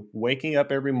guarantee you, waking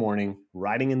up every morning,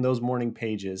 writing in those morning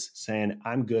pages, saying,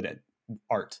 I'm good at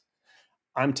art.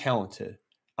 I'm talented.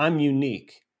 I'm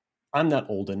unique. I'm not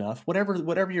old enough.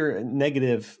 Whatever your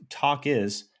negative talk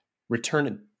is, return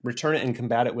it and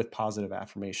combat it with positive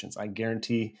affirmations. I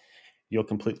guarantee you'll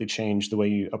completely change the way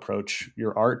you approach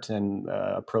your art and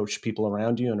approach people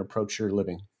around you and approach your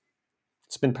living.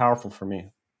 It's been powerful for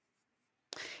me.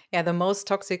 Yeah, the most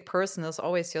toxic person is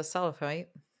always yourself, right?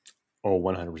 Oh,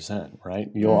 100%, right?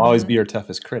 You'll always be Hmm. your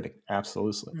toughest critic.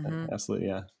 Absolutely. Hmm. Absolutely.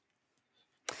 Yeah.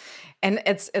 And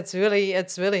it's really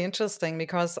interesting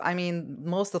because I mean,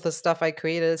 most of the stuff I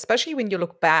created, especially when you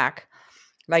look back,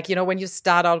 like, when you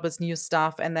start out with new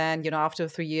stuff and then, after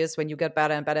 3 years, when you get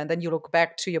better and better, and then you look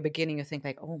back to your beginning, you think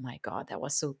like, oh my God, that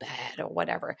was so bad or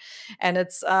whatever. And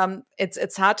it's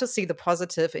hard to see the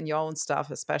positive in your own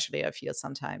stuff, especially I feel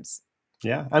sometimes.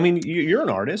 Yeah, I mean, you're an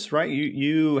artist, right?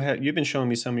 You've been showing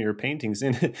me some of your paintings,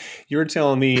 and you were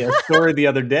telling me a story the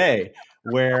other day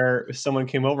where someone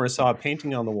came over and saw a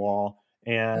painting on the wall,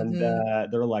 and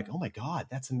Hmm. they're like, "Oh my God,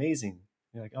 that's amazing!"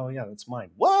 You're like, "Oh yeah, that's mine."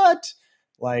 What?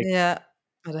 Like, Yeah,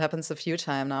 it happens a few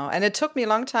times now, and it took me a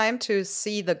long time to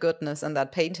see the goodness in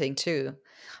that painting too.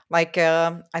 Like,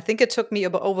 I think it took me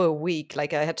over a week.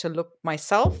 Like, I had to look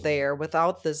myself there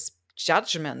without this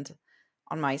judgment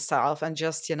on myself and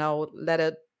just, let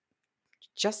it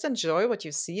just enjoy what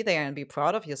you see there and be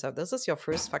proud of yourself. This is your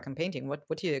first fucking painting. What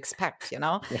do you expect,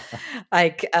 yeah,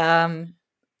 Like,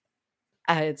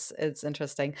 it's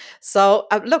interesting. So,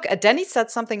 look, Danny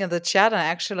said something in the chat, and I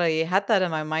actually had that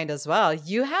in my mind as well.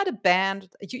 You had a band.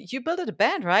 You built a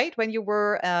band, right? When you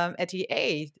were at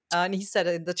EA, and he said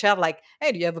in the chat, like,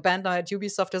 "Hey, do you have a band now at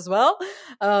Ubisoft as well?"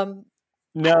 Um,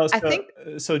 I, no, I think,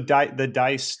 the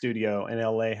Dice studio in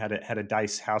LA had a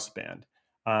Dice house band.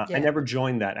 I yeah. never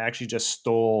joined that. I actually just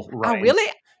stole Oh, Ryan's.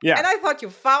 really? Yeah, And I thought you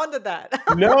founded that.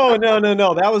 no, no, no,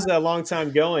 no. That was a long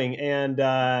time going, and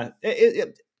a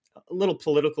little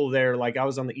political there. Like I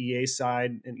was on the EA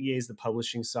side, and EA is the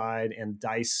publishing side, and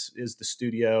Dice is the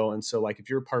studio. And so, like, if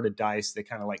you're a part of Dice, they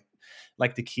kind of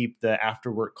like to keep the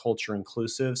after work culture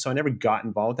inclusive. So I never got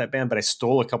involved with that band, but I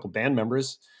stole a couple band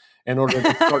members in order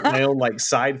to start my own like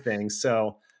side thing.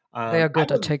 So They are I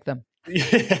good. I would, take them.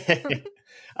 yeah,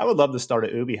 I would love to start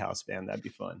a Ubi house band. That'd be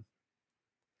fun.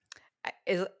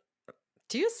 Is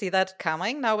Do you see that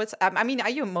coming now? I mean, are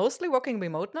you mostly working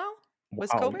remote now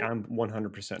with Wow, COVID? I'm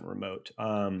 100% remote.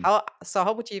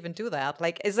 How would you even do that?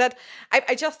 Like, is that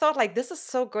I just thought like this is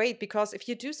so great because if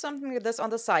you do something like this on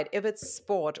the side, if it's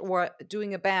sport or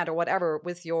doing a band or whatever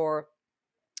with your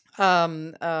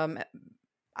um um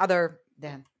other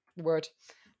word,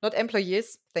 not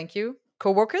employees, thank you,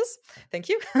 co-workers, thank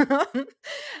you.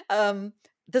 um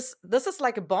this is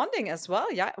like a bonding as well,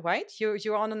 yeah, right?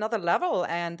 You're on another level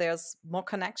and there's more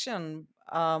connection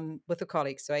with the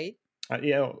colleagues, right?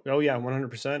 Yeah. Oh, yeah.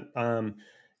 100%.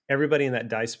 Everybody in that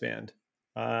dice band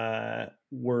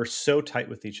were so tight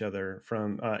with each other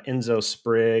from Enzo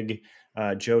Sprigg,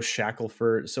 Joe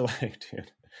Shackelford. So, like,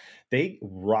 dude, they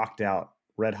rocked out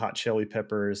Red Hot Chili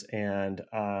Peppers and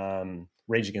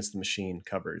Rage Against the Machine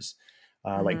covers.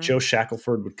 Like Mm-hmm. Joe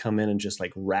Shackelford would come in and just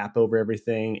like rap over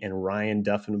everything, and Ryan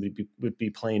Duffin would be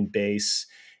playing bass,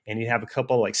 and you'd have a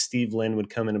couple like Steve Lynn would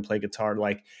come in and play guitar.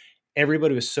 Like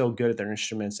everybody was so good at their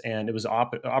instruments, and it was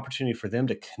opportunity for them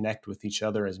to connect with each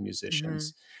other as Mm-hmm.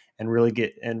 musicians and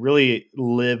really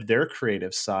live their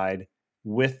creative side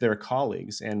with their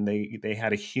colleagues, and they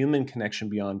had a human connection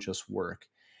beyond just work,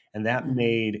 and that Mm-hmm.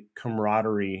 made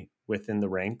camaraderie within the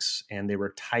ranks, and they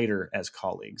were tighter as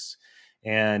colleagues,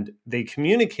 and they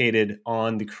communicated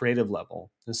on the creative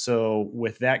level. And so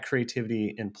with that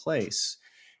creativity in place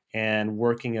and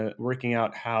working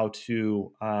out how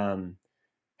to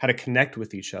connect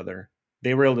with each other,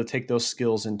 they were able to take those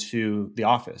skills into the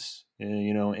office,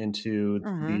 into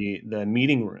Mm-hmm. the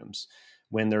meeting rooms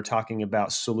when they're talking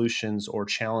about solutions or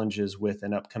challenges with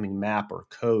an upcoming map or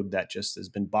code that just has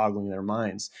been boggling their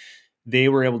minds. They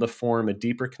were able to form a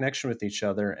deeper connection with each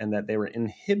other, and that they were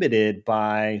inhibited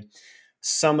by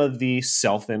some of the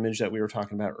self image that we were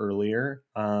talking about earlier,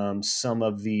 some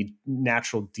of the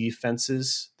natural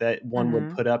defenses that one will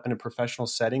Mhm. put up in a professional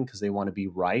setting because they want to be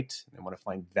right, they want to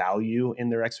find value in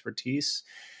their expertise.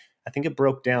 I think it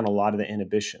broke down a lot of the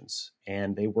inhibitions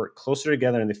and they worked closer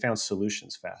together and they found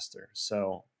solutions faster.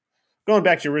 So, going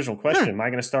back to your original question, Hmm. am I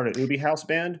going to start an Ubi house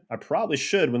band? I probably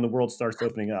should when the world starts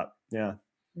opening up. Yeah.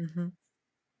 Mhm.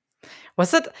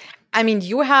 Was it I mean,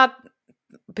 you had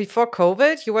before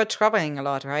COVID, you were traveling a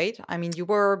lot, right? I mean, you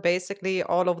were basically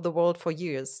all over the world for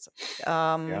years.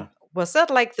 Yeah. Was that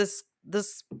like this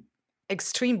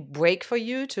extreme break for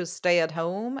you to stay at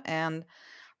home? And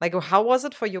like, how was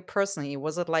it for you personally?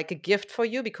 Was it like a gift for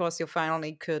you because you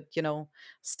finally could,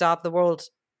 start the world,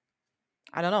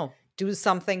 I don't know, do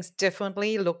some things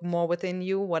differently, look more within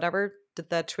you, whatever? Did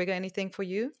that trigger anything for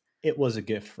you? It was a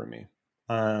gift for me.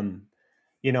 Um,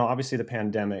 Obviously the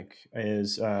pandemic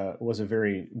is was a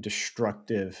very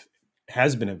destructive,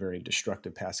 has been a very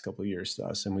destructive past couple of years to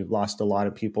us, and we've lost a lot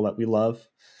of people that we love.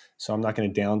 So I'm not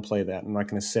going to downplay that. I'm not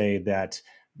going to say that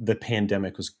the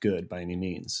pandemic was good by any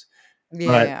means, Yeah,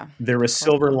 but yeah, there of was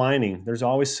course silver not. lining. There's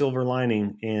always silver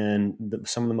lining in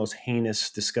some of the most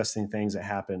heinous, disgusting things that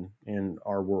happen in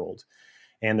our world.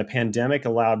 And the pandemic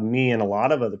allowed me and a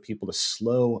lot of other people to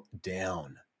slow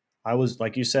down. I was,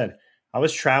 like you said, I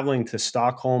was traveling to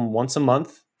Stockholm once a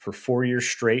month for 4 years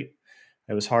straight.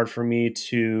 It was hard for me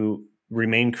to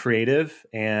remain creative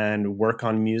and work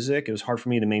on music. It was hard for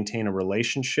me to maintain a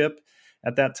relationship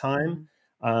at that time.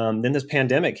 Mhm. Then this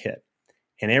pandemic hit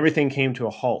and everything came to a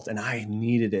halt and I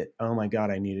needed it. Oh my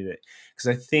god, I needed it because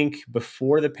I think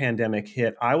before the pandemic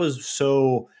hit I was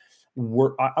so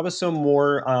I was so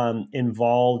more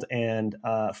involved and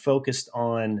focused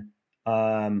on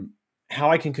um, how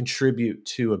I can contribute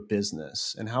to a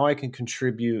business and how I can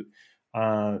contribute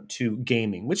to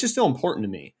gaming, which is still important to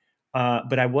me,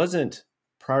 but I wasn't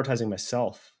prioritizing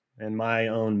myself and my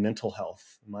own mental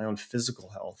health, my own physical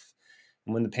health.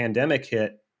 And when the pandemic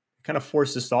hit, kind of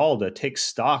forced us all to take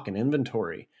stock and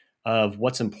inventory of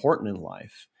what's important in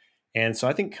life. And so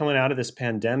I think coming out of this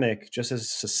pandemic, just as a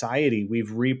society, we've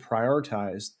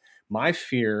reprioritized. My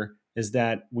fear is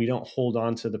that we don't hold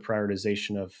on to the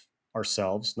prioritization of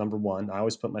ourselves. Number one, I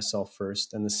always put myself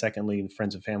first, and then secondly,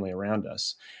 friends and family around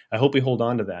us. I hope we hold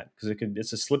on to that because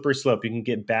it's a slippery slope. You can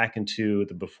get back into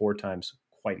the before times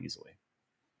quite easily.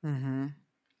 Mhm.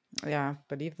 Yeah,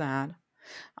 believe that.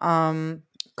 Um,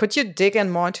 could you dig in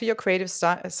more into your creative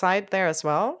side there as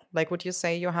well? Like, would you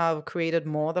say you have created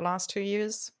more the last 2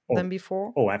 years Oh, than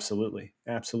before? oh, absolutely,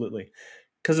 absolutely.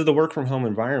 Because of the work from home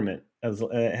environment,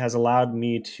 it has allowed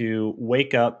me to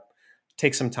wake up,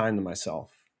 take some time to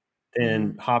myself,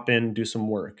 then Hmm. hop in, do some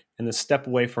work, and then step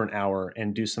away for an hour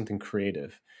and do something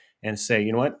creative, and say,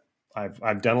 you know what,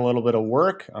 I've done a little bit of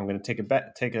work. I'm going to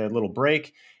take a little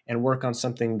break and work on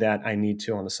something that I need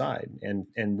to on the side,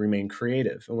 and remain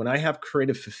creative. And when I have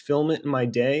creative fulfillment in my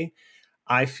day,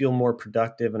 I feel more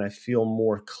productive and I feel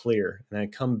more clear. And I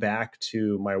come back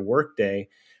to my workday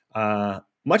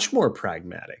much more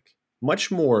pragmatic,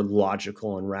 much more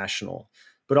logical and rational,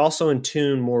 but also in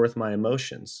tune more with my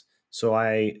emotions. So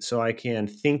I can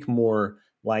think more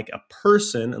like a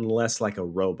person and less like a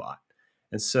robot.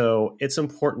 And so it's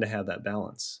important to have that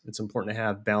balance. It's important to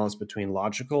have balance between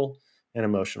logical and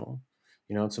emotional.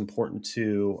 It's important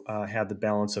to have the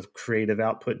balance of creative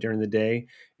output during the day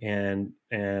and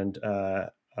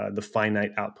the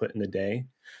finite output in the day.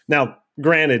 Now,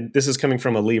 granted, this is coming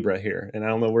from a Libra here, and I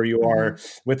don't know where you are Hmm.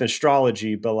 with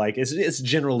astrology, but like it's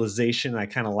generalization. I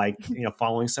kind of like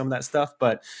following some of that stuff,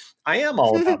 but I am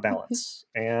all about balance,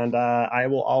 and I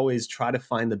will always try to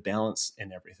find the balance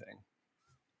in everything.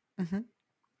 Hmm.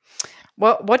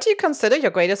 Well, what do you consider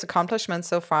your greatest accomplishment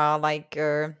so far? Like,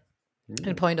 in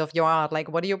Mm. point of your art, like,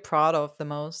 what are you proud of the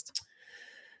most?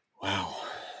 Wow.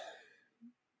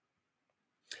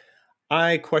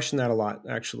 I question that a lot,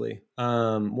 actually.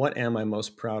 What am I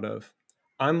most proud of?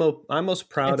 I'm most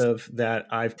proud It's of that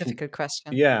a difficult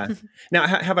question. yeah. Now,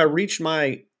 have I reached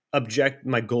my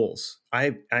goals?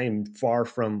 I am far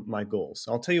from my goals.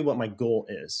 I'll tell you what my goal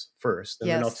is first,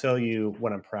 and then I'll Yes. tell you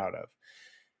what I'm proud of.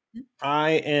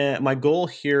 My goal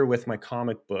here with my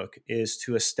comic book is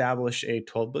to establish a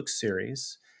 12-book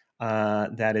series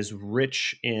that is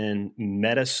rich in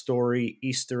meta story,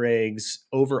 Easter eggs,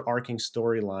 overarching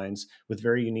storylines with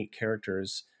very unique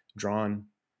characters drawn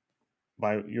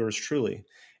by yours truly,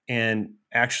 and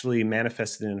actually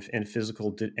manifested in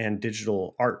physical and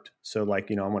digital art. So, like,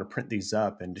 I want to print these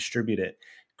up and distribute it,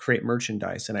 create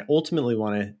merchandise, and I ultimately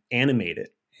want to animate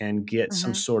it and get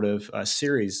some Hmm. sort of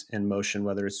series in motion,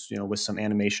 whether it's with some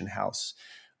animation house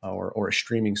or a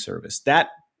streaming service. That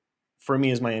for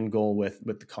me is my end goal with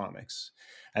the comics.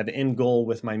 I have an end goal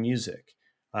with my music.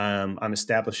 I'm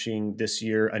establishing this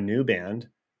year a new band,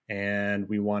 and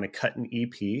we want to cut an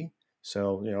EP.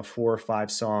 So, 4 or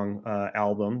 5 song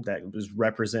album that was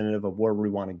representative of where we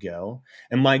want to go.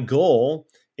 And my goal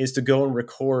is to go and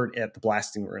record at the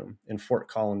Blasting Room in Fort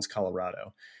Collins,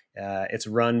 Colorado. It's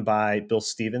run by Bill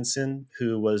Stevenson,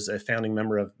 who was a founding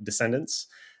member of Descendants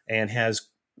and has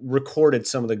recorded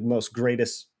some of the most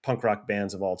greatest punk rock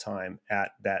bands of all time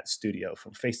at that studio,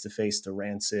 from Face to Face to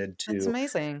Rancid That's to,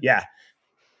 amazing. yeah.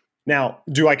 Now,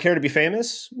 do I care to be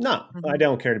famous? No, I Hmm.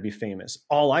 don't care to be famous.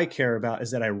 All I care about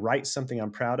is that I write something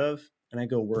I'm proud of and I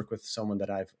go work with someone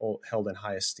that I've held in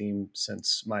high esteem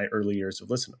since my early years of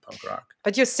listening to punk rock.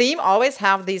 But you seem always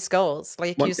have these goals.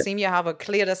 Like you One, seem you have a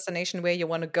clear destination where you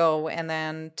want to go and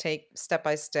then take step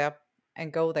by step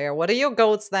and go there. What are your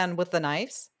goals then with the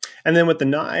knives? And then with the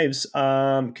knives,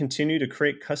 continue to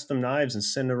create custom knives and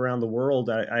send around the world.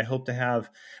 I hope to have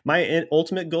my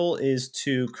ultimate goal is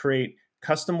to create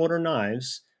custom order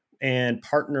knives and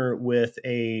partner with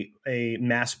a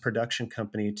mass production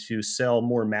company to sell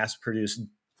more mass produced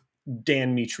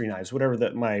Dan Mitre knives, whatever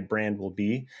that my brand will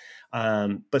be,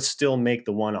 but still make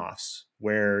the one offs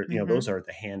where those Hmm. are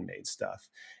the handmade stuff.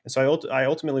 And so I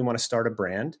ultimately want to start a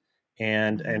brand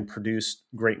and Hmm. produce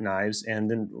great knives, and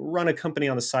then run a company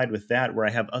on the side with that where I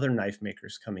have other knife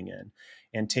makers coming in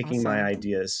and taking my Awesome.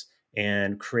 ideas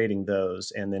and creating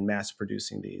those and then mass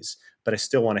producing these. But I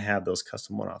still want to have those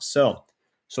custom one offs.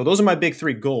 So those are my big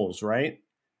 3 goals, right?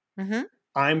 Hmm.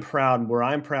 Where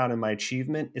I'm proud in my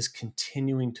achievement is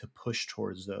continuing to push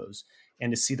towards those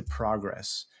and to see the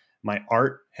progress. My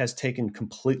art has taken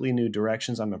completely new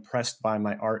directions. I'm impressed by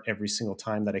my art every single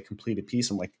time that I complete a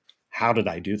piece. I'm like, how did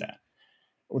I do that?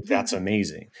 Well, that's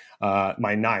amazing.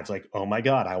 My knives, like, oh my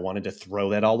God, I wanted to throw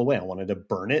that all away. I wanted to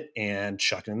burn it and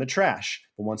chuck it in the trash.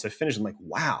 But once I finished, I'm like,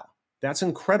 wow, that's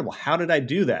incredible. How did I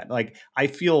do that? Like, I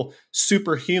feel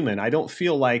superhuman. I don't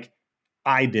feel like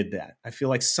I did that. I feel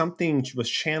like something was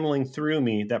channeling through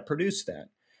me that produced that.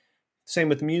 Same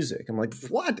with music. I'm like,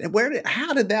 what?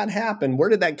 How did that happen? Where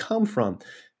did that come from?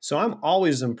 So I'm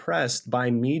always impressed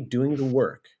by me doing the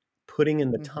work, putting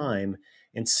in the Hmm. time,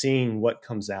 and seeing what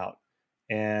comes out.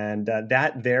 And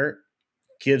that there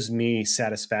gives me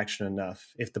satisfaction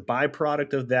enough. If the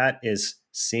byproduct of that is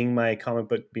seeing my comic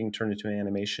book being turned into an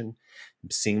animation,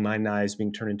 seeing my knives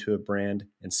being turned into a brand,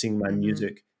 and seeing my Hmm.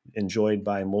 music enjoyed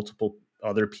by multiple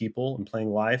other people and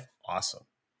playing live, awesome.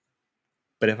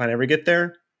 But if I never get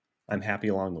there, I'm happy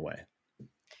along the way.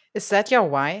 Is that your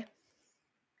why?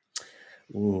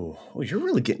 Ooh, oh, you're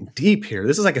really getting deep here.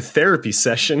 This is like a therapy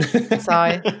session.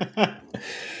 Sorry.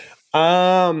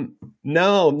 No,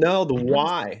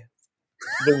 the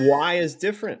why is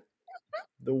different.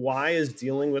 The why is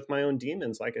dealing with my own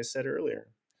demons, like I said earlier.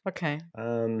 Okay.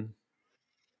 Um,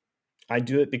 I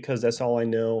do it because that's all I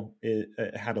know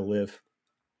how to live.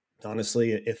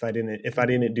 Honestly, if I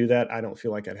didn't do that, I don't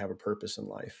feel like I'd have a purpose in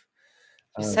life.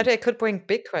 You said Um, I could bring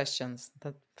big questions.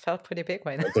 That felt pretty big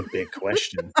right now. that's a big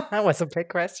question. That was a big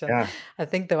question. Yeah, I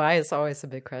think the why is always a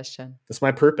big question. that's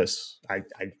my purpose.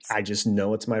 I just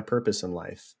know it's my purpose in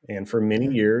life. And for many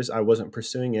Mhm. years, I wasn't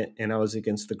pursuing it, and I was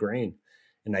against the grain,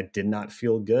 and I did not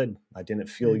feel good. I didn't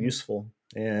feel Mhm. useful.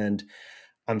 And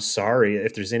I'm sorry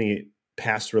if there's any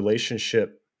past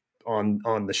relationship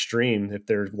on the stream. If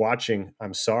they're watching,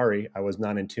 I'm sorry. I was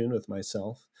not in tune with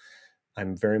myself.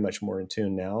 I'm very much more in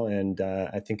tune now, and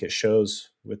I think it shows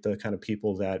with the kind of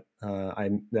people that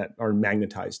are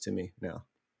magnetized to me now.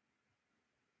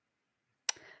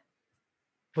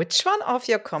 Which one of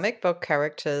your comic book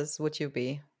characters would you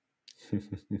be?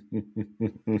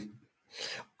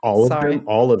 All of Sorry. them,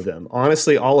 all of them.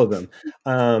 Honestly, all of them.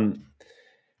 Um,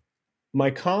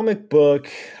 my comic book,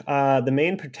 the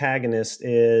main protagonist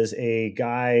is a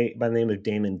guy by the name of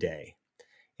Damon Day,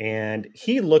 and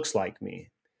he looks like me,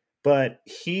 but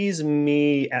he's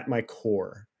me at my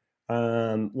core,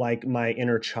 like my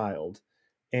inner child.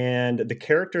 And the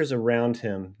characters around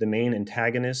him, the main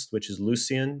antagonist, which is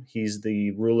Lucian, he's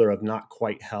the ruler of not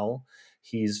quite hell.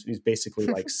 He's basically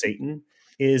like Satan,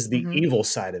 is the Mhm. evil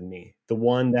side of me, the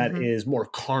one that Mhm. is more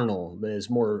carnal, that is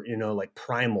more, like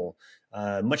primal,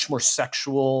 much more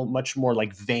sexual, much more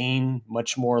like vain,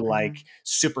 much more like Mhm.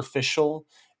 superficial,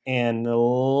 and a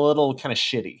little kind of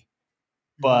shitty,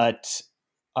 Mhm. but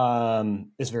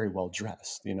is very well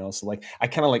dressed, so like I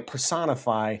kind of like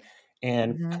personify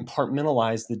and Mhm.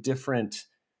 compartmentalize the different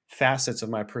facets of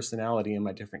my personality and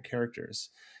my different characters.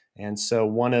 And so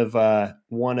one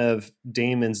of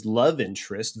Damon's love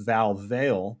interest, Val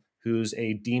Vale, who's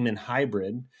a demon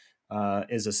hybrid,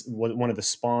 is one of the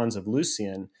spawns of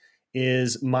Lucian,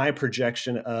 is my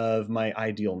projection of my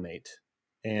ideal mate,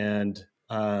 and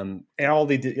all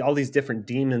these different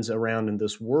demons around in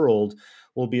this world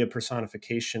will be a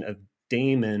personification of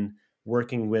Damon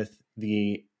working with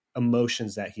the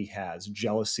emotions that he has: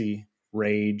 jealousy,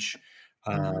 rage,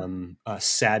 Mhm.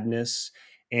 sadness,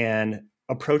 and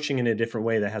approaching in a different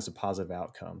way that has a positive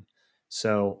outcome.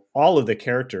 So all of the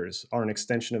characters are an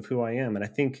extension of who I am. And I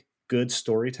think good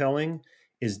storytelling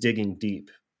is digging deep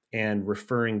and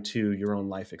referring to your own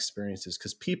life experiences,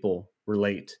 because people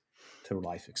relate to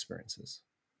life experiences.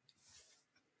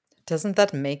 Doesn't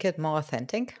that make it more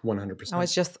authentic? I was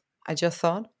 100%. just I just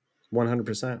thought.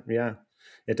 100%. Yeah.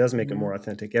 It does make it Mhm. more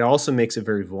authentic. It also makes it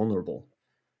very vulnerable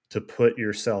to put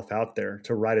yourself out there,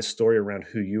 to write a story around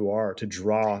who you are, to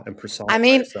draw and I personify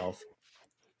mean, yourself.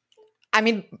 I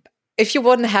mean, if you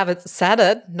wouldn't have it said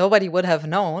it, nobody would have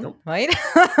known, Nope. right?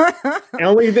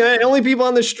 Only people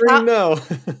on the Now, stream know.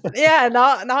 yeah,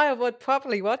 now I would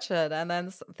probably watch it and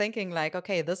then thinking like,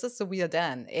 okay, this is the real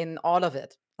Dan in all of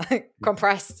it, like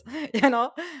compressed, you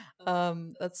know?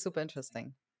 That's super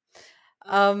interesting.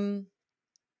 Um,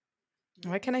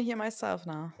 why can I hear myself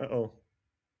now? Uh-oh.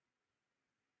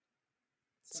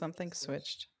 Something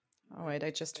switched. Oh wait,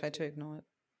 I just tried to ignore it.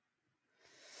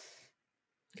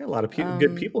 Got a lot of good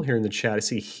Um, people here in the chat. I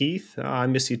see Heath. Oh, I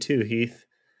miss you too, Heath.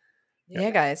 Yeah.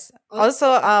 yeah, guys. Also,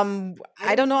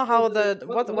 I don't know how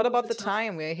what about the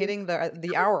time? We're hitting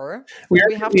the hour. We Do are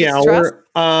we have in to the stress?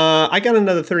 hour. I got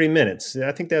another 30 minutes.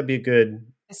 I think that'd be a good.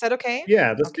 Is that okay?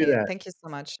 Yeah, let's do Okay, that. thank you so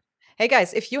much. Hey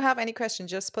guys, if you have any questions,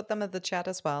 just put them in the chat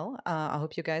as well. I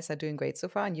hope you guys are doing great so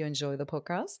far and you enjoy the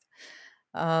podcast.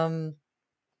 Um,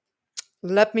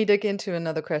 let me dig into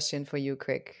another question for you,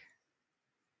 quick.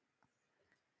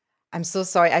 I'm so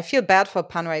sorry. I feel bad for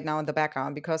Pan right now in the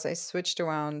background because I switched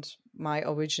around my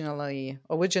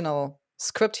original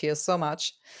script here so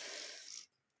much.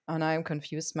 And I'm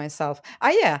confused myself. Ah,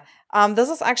 yeah. This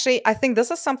is actually, I think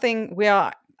this is something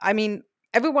where, I mean,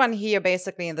 everyone here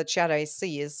basically in the chat I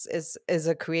see is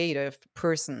a creative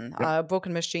person. Yep.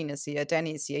 Broken Machine is here.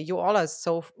 Danny is here. You all are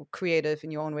so creative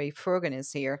in your own way. Fergan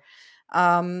is here.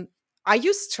 Um, are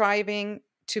you striving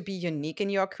to be unique in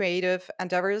your creative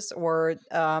endeavors, or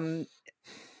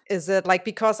is it like,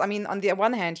 because I mean, on the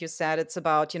one hand, you said it's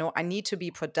about, I need to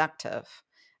be productive,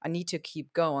 I need to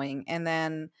keep going, and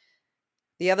then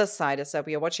the other side is that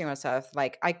we are watching ourselves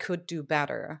like I could do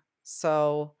better.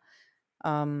 So,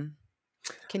 um,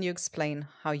 can you explain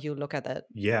how you look at it?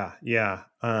 Yeah, yeah.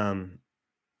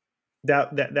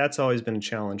 That's always been a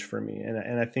challenge for me,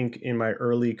 and I think in my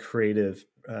early creative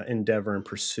endeavor and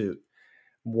pursuit,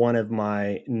 one of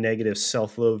my negative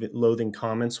self-loathing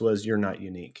comments was, "You're not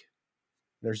unique.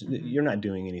 Hmm. You're not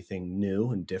doing anything new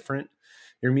and different.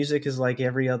 Your music is like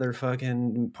every other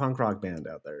fucking punk rock band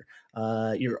out there.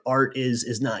 Your art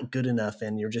is not good enough,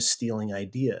 and you're just stealing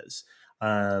ideas.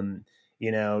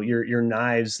 Your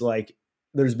knives, like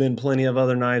there's been plenty of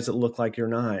other knives that look like your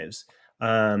knives."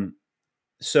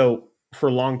 So for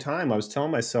a long time, I was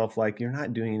telling myself, like, you're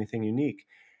not doing anything unique.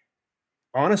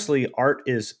 Honestly, art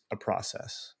is a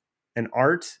process, and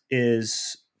art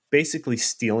is basically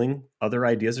stealing other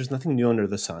ideas. There's nothing new under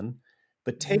the sun,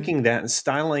 but Hmm. taking that and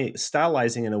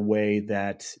stylizing in a way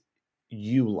that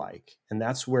you like, and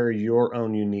that's where your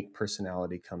own unique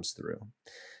personality comes through.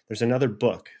 There's another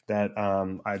book that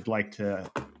I'd like to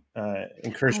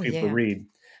encourage Oh people to yeah. read.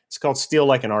 It's called "Steal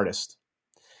Like an Artist."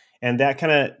 And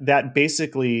that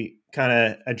basically kind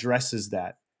of addresses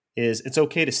that. Is it's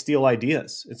okay to steal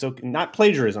ideas. It's okay, not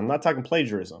plagiarism. I'm not talking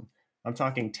plagiarism. I'm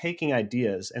talking taking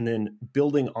ideas and then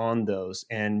building on those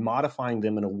and modifying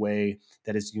them in a way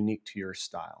that is unique to your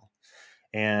style.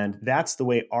 And that's the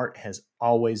way art has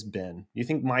always been. You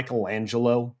think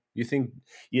Michelangelo, you think,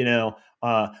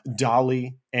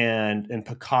 Dali and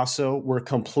Picasso were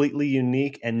completely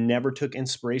unique and never took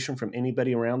inspiration from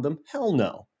anybody around them? Hell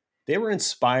no. They were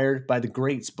inspired by the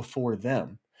greats before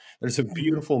them. There's a Hmm.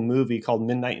 beautiful movie called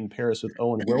Midnight in Paris with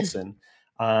Owen Wilson,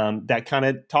 that kind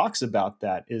of talks about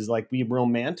that. Is like we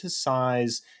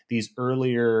romanticize these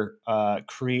earlier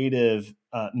creative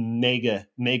mega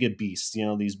beasts.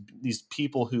 These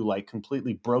people who like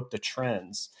completely broke the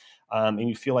trends, and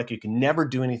you feel like you can never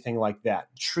do anything like that,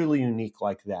 truly unique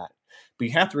like that. But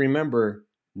you have to remember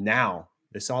now.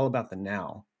 It's all about the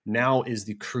now. Now is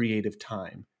the creative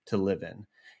time to live in,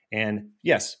 and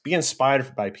yes, be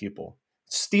inspired by people.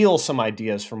 Steal some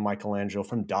ideas from Michelangelo,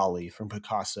 from Dali, from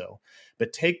Picasso,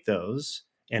 but take those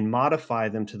and modify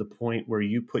them to the point where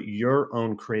you put your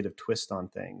own creative twist on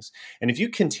things. And if you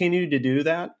continue to do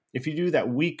that, if you do that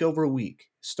week over week,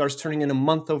 starts turning into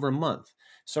month over month,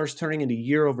 starts turning into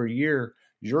year over year,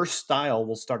 your style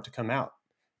will start to come out.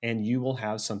 and you will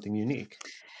have something unique.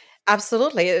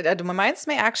 Absolutely. It reminds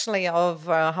me actually of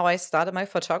how I started my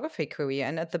photography career.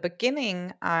 And at the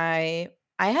beginning, I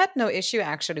had no issue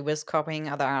actually with copying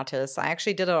other artists. I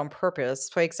actually did it on purpose.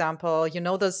 For example, you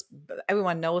know this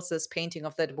everyone knows this painting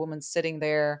of that woman sitting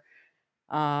there.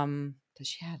 Does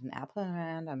she have an apple in her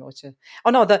hand? I'm not sure. Oh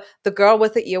no, the girl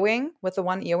with the earring, with the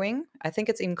one earring. I think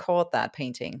it's even called that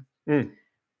painting. Mm,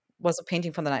 Was a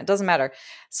painting from the night. It doesn't matter.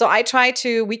 So I try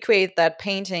to recreate that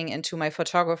painting into my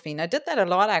photography. And I did that a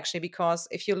lot actually, because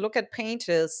if you look at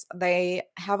painters, they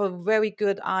have a very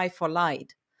good eye for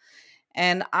light.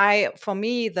 And for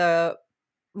me, the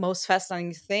most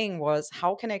fascinating thing was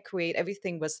how can I create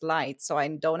everything with light so I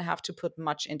don't have to put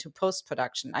much into post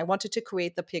production. I wanted to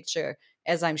create the picture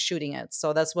as I'm shooting it.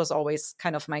 So that was always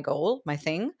kind of my goal, my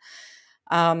thing.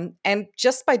 And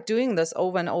just by doing this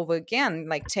over and over again,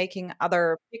 like taking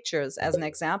other pictures as an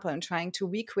example and trying to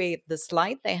recreate this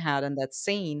light they had in that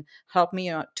scene, helped me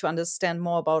to understand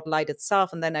more about light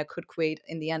itself. And then I could create,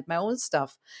 in the end, my own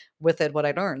stuff with it, what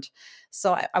I learned.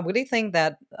 So I really think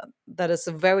that that is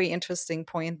a very interesting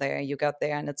point there you got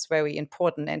there. And it's very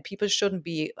important. And people shouldn't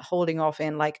be holding off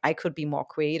in like, I could be more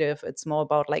creative. It's more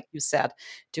about, like you said,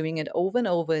 doing it over and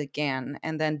over again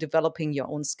and then developing your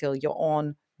own skill, your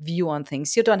own view on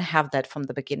things. You don't have that from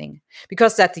the beginning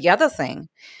because that's the other thing.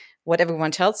 What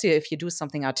everyone tells you, if you do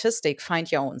something artistic,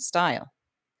 find your own style.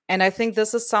 And I think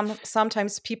this is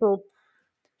sometimes people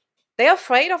they're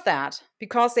afraid of that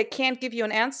because they can't give you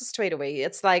an answer straight away.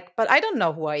 It's like, but I don't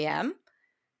know who I am,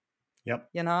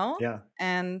 yep. you know? Yeah.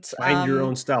 And Find your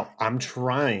own style. I'm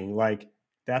trying. Like,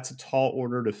 that's a tall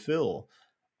order to fill.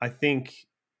 I think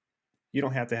you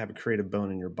don't have to have a creative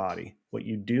bone in your body. What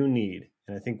you do need,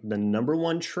 and I think the number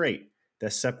one trait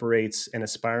that separates an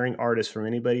aspiring artist from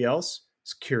anybody else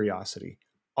is curiosity.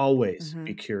 Always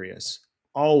be mhm, curious.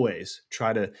 Always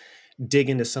try to dig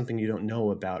into something you don't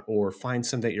know about or find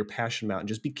something that you're passionate about and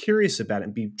just be curious about it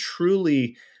and be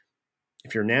truly,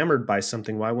 if you're enamored by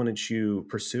something, why wouldn't you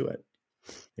pursue it?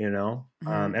 You know,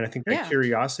 mhm. and I think that Yeah.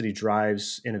 curiosity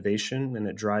drives innovation, and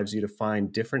it drives you to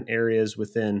find different areas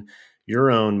within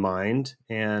your own mind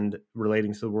and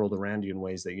relating to the world around you in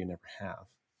ways that you never have.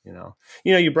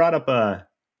 You brought up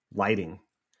lighting.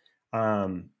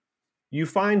 um, you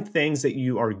find things that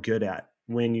you are good at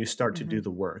when you start to do Mhm,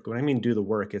 the work. When I mean do the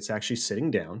work, it's actually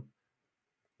sitting down,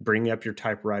 bringing up your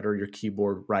typewriter, your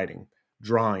keyboard, writing,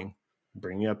 drawing,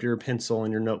 bringing up your pencil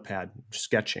and your notepad,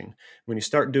 sketching. When you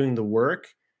start doing the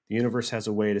work, the universe has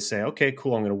a way to say, "Okay,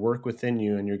 cool. I'm going to work within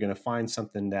you, and you're going to find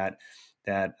something that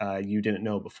you didn't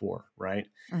know before." Right.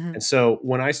 mhm, And so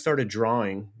when I started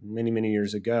drawing many many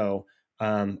years ago,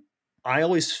 I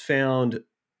always found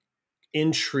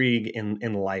intrigue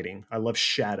in lighting. I love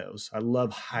shadows. I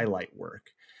love highlight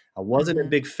work. I wasn't a mhm,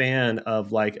 big fan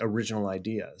of like original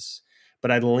ideas,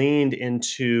 but I leaned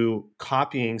into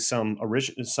copying some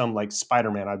like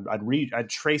Spider-Man. I'd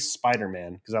trace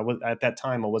Spider-Man because I was at that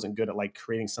time I wasn't good at like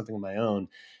creating something of my own,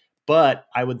 but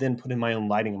I would then put in my own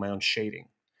lighting and my own shading.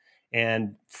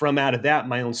 And from out of that,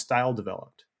 my own style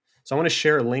developed. So I want to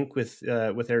share a link with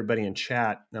everybody in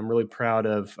chat. I'm really proud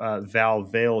of Val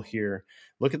Vale here.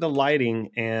 Look at the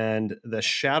lighting and the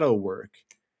shadow work.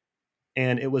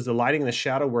 And it was the lighting and the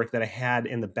shadow work that I had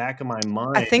in the back of my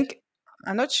I mind. think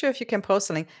I'm not sure if you can post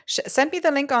the link. Send me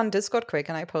the link on Discord quick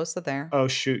and I post it there. Oh,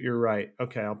 shoot, you're right.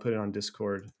 Okay, I'll put it on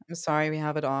Discord. I'm sorry we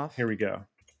have it Here off. we go.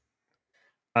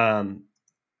 Um,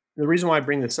 the reason why I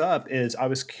bring this up is I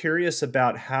was curious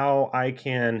about how I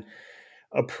can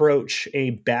approach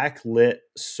a backlit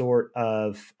sort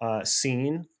of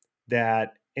scene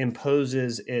that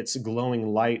imposes its glowing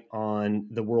light on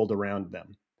the world around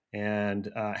them,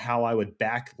 and how I would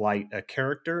backlight a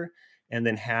character and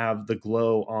then have the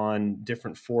glow on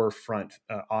different forefront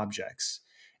objects.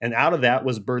 And out of that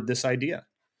was birthed this idea.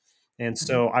 And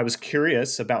Mhm, so I was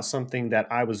curious about something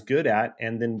that I was good at.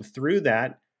 And then through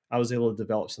that, I was able to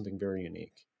develop something very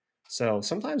unique. So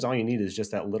sometimes all you need is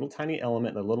just that little tiny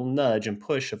element, that little nudge and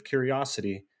push of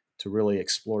curiosity to really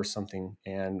explore something.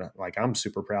 And like, I'm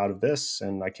super proud of this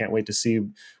and I can't wait to see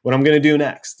what I'm going to do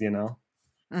next.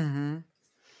 mhm.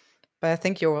 But I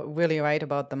think you're really right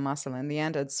about the muscle. In the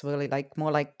end, it's really like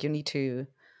more like you need to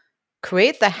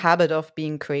create the habit of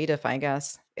being creative, I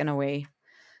guess, in a way.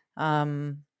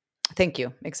 Um, thank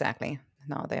you. Exactly.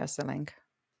 No, there's the link.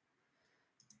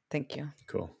 Thank you.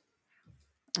 Cool.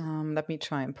 Let me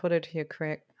try and put it here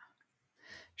quick.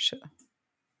 Sure.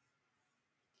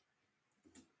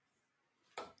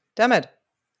 Damn it.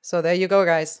 So there you go,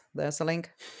 guys. There's the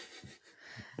link.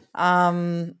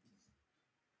 Um,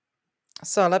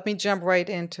 so let me jump right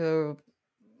into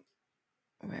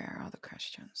where are the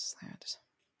questions? There it is.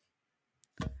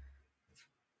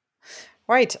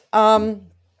 Right.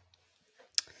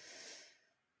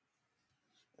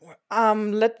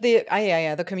 Let the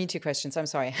yeah, the community questions. I'm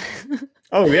sorry.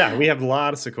 Oh yeah, we have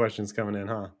lots of questions coming in,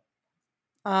 huh?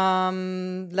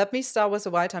 Let me start with the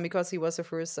wild time because he was the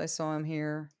first I saw him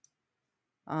here.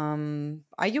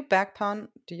 Are you back, Pan?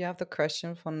 Do you have the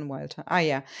question from wild time? Ah,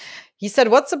 yeah. He said,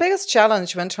 "What's the biggest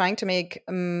challenge when trying to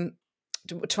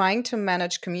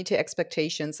manage community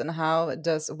expectations, and how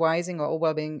does rising or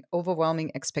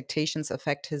overwhelming expectations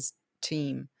affect his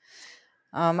team?"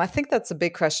 I think that's a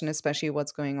big question, especially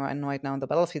what's going on right now in the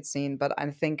Battlefield scene. But I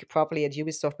think probably at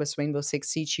Ubisoft with Rainbow Six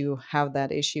Siege, you have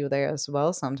that issue there as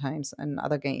well sometimes in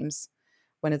other games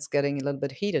when it's getting a little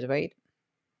bit heated, right?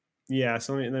 Yeah,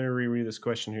 so let me reread this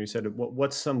question here. You said,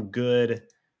 what's some good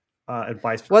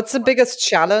advice for What's the biggest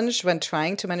challenge when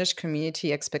trying to manage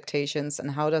community expectations,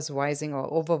 and how does rising or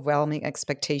overwhelming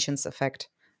expectations affect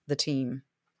the team?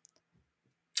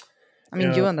 I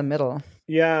mean, uh, you're in the middle.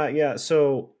 yeah, yeah.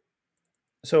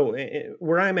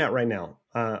 Where I'm at right now,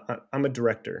 I'm a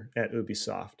director at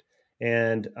Ubisoft,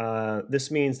 and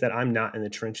this means that I'm not in the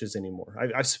trenches anymore.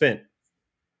 I've spent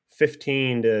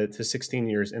 15 to 16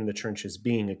 years in the trenches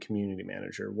being a community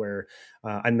manager, where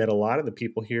I met a lot of the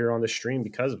people here on the stream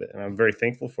because of it, and I'm very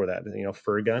thankful for that. You know,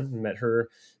 Furgun, met her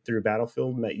through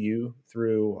Battlefield, met you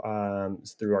through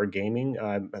our gaming,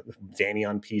 Danny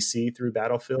on PC through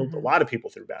Battlefield, a Hmm. lot of people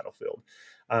through Battlefield.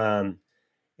 Um,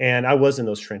 and I was in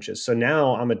those trenches. So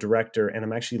now I'm a director and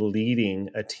I'm actually leading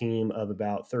a team of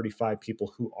about 35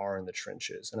 people who are in the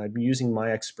trenches. And I'm using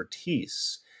my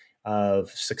expertise of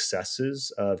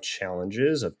successes, of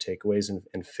challenges, of takeaways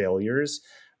and failures,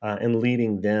 and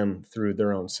leading them through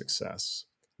their own success.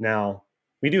 Now,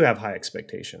 we do have high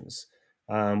expectations.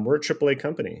 We're a AAA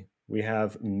company. We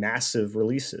have massive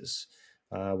releases.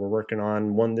 We're working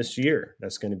on one this year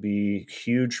that's going to be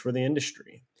huge for the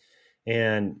industry.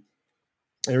 And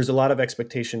there's a lot of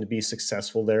expectation to be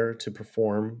successful there, to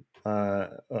perform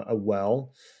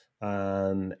well,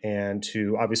 and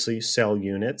to obviously sell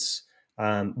units,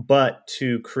 but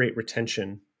to create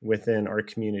retention within our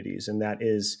communities. And that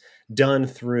is done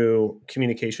through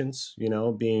communications, you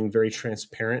know, being very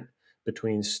transparent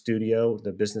between studio,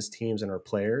 the business teams, and our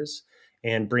players,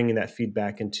 and bringing that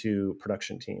feedback into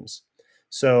production teams.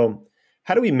 So,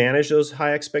 how do we manage those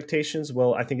high expectations?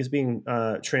 Well, I think it's being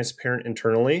transparent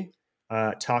internally,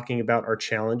 talking about our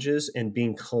challenges and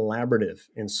being collaborative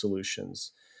in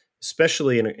solutions,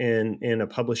 especially in a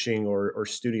publishing or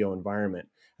studio environment.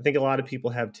 I think a lot of people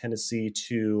have tendency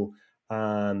to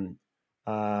um,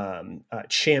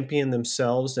 champion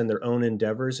themselves and their own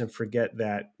endeavors and forget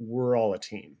that we're all a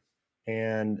team.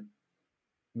 And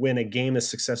when a game is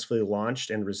successfully launched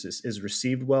and is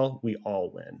received well, we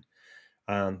all win.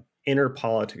 Inner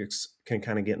politics can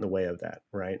kind of get in the way of that,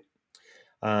 right?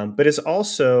 But it's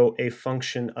also a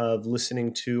function of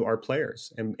listening to our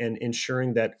players and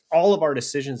ensuring that all of our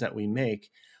decisions that we make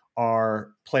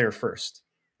are player first,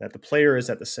 that the player is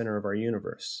at the center of our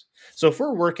universe. So if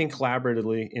we're working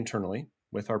collaboratively internally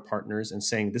with our partners and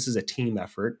saying this is a team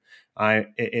effort, I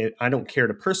don't care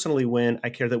to personally win. I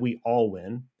care that we all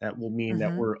win. That will mean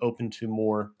that Hmm. we're open to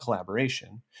more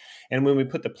collaboration. And when we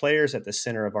put the players at the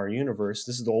center of our universe,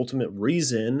 this is the ultimate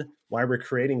reason why we're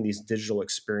creating these digital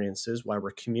experiences, why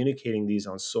we're communicating these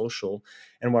on social,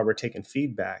 and why we're taking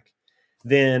feedback.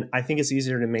 Then I think it's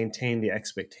easier to maintain the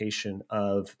expectation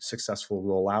of successful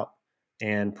rollout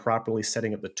and properly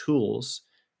setting up the tools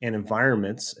and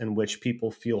environments in which people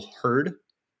feel heard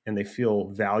and they feel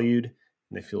valued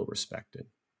and they feel respected.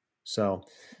 So,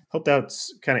 hope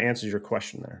that's kind of answers your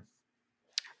question there.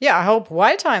 Yeah, I hope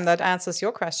wild time that answers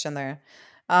your question there.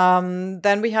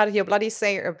 Then we had here Bloody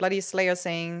Slayer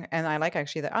saying, and I like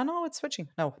actually that. Oh no, it's switching.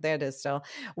 No, there it is still.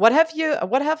 What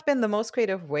have been the most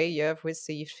creative way you have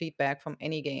received feedback from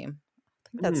any game? I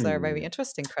think that's a very Hmm.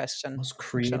 interesting question, Most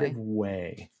creative actually.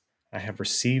 way I have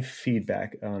received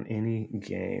feedback on any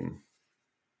game.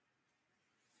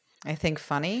 I think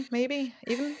funny, maybe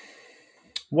even.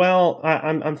 Well,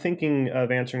 I'm thinking of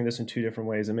answering this in two different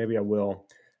ways, and maybe I will.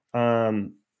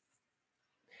 Um,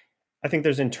 I think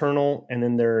there's internal, and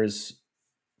then there's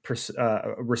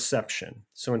reception.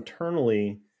 So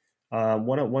internally,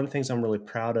 one of the things I'm really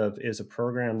proud of is a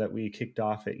program that we kicked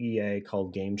off at EA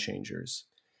called Game Changers,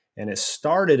 and it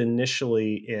started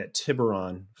initially at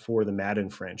Tiburon for the Madden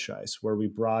franchise, where we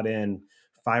brought in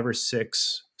 5 or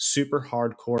 6 super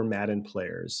hardcore Madden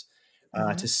players. To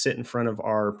Hmm. sit in front of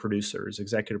our producers,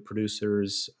 executive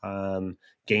producers,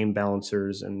 game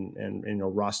balancers, and you know,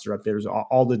 roster updaters,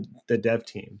 all the dev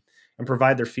team, and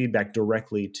provide their feedback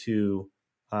directly to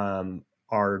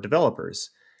our developers,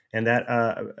 and that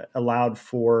allowed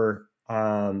for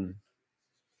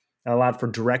It allowed for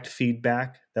direct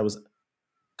feedback that was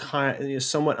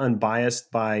somewhat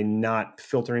unbiased by not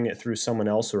filtering it through someone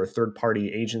else or a third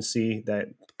party agency that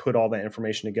put all that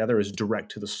information together, is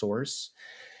direct to the source.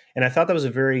 And I thought that was a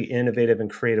very innovative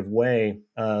and creative way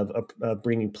of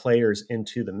bringing players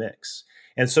into the mix.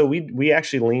 And so we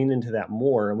actually leaned into that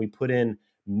more, and we put in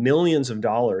millions of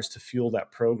dollars to fuel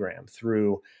that program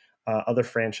through other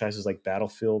franchises like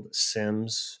Battlefield,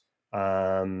 Sims,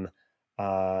 um,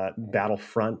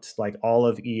 Battlefront, like all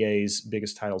of EA's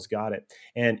biggest titles got it.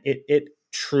 And it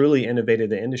truly innovated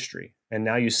the industry. And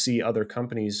now you see other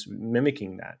companies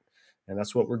mimicking that. And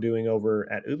that's what we're doing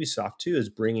over at Ubisoft too, is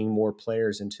bringing more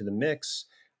players into the mix,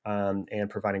 and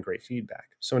providing great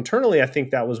feedback. So internally, I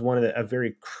think that was a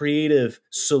very creative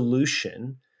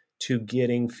solution to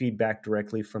getting feedback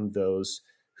directly from those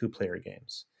who play our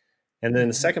games. And then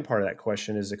the Mhm. second part of that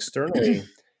question is externally.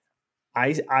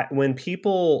 When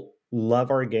people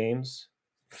love our games,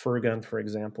 Furgun, for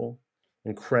example,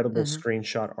 incredible Mhm.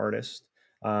 screenshot artist.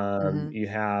 Mhm. You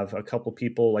have a couple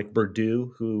people like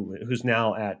Purdue, who's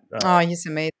now at Oh, he's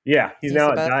amazing. yeah, he's He's now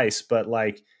the at best. Dice, but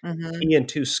like Mhm. he and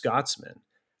two Scotsmen,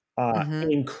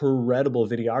 Mhm. incredible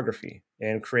videography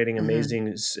and creating Mhm. amazing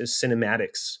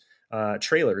cinematics,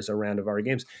 trailers around of our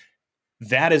games.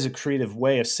 That is a creative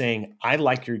way of saying, I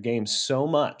like your game so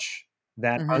much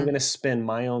that I'm Mhm. going to spend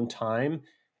my own time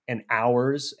and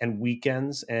hours and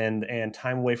weekends and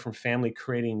time away from family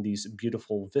creating these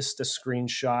beautiful Vista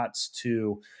screenshots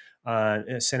to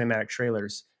cinematic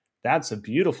trailers. That's a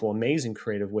beautiful, amazing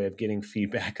creative way of getting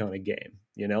feedback on a game,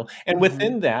 you know? And Mhm.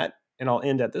 within that, and I'll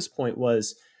end at this point,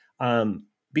 was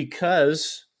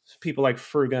because people like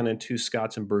Furgun and Two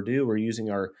Scots and Purdue were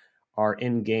using our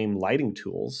in-game lighting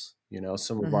tools,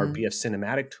 some of our Mhm. BF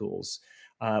cinematic tools,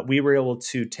 we were able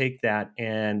to take that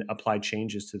and apply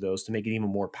changes to those to make it even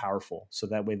more powerful. So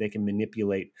that way they can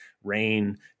manipulate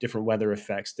rain, different weather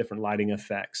effects, different lighting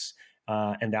effects.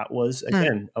 And that was, Hmm.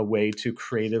 again, a way to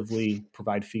creatively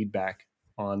provide feedback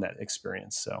on that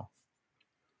experience. So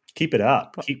keep it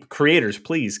up. Keep creators,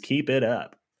 please keep it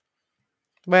up.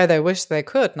 Well, they wish they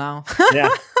could now. Yeah.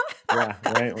 Yeah.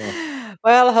 Right. Well,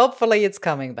 Well, hopefully it's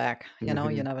coming back. You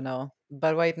mhm. never know.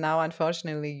 But right now,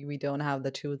 unfortunately, we don't have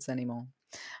the tools anymore.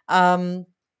 Um,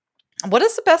 what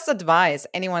is the best advice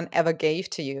anyone ever gave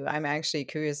to you? I'm actually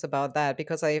curious about that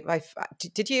because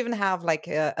did you even have like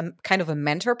a kind of a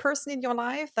mentor person in your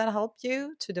life that helped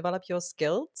you to develop your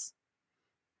skills?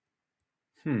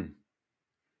 Hmm.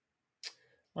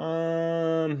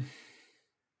 Um,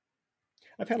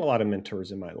 I've had a lot of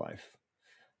mentors in my life.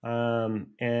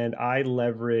 And I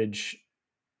leverage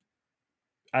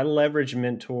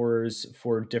mentors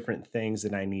for different things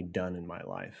that I need done in my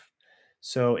life.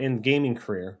 So in gaming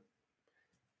career,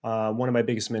 one of my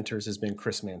biggest mentors has been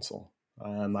Chris Mansell.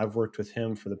 I've worked with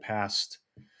him for the past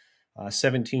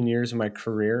 17 years of my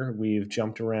career. We've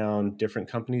jumped around different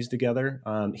companies together.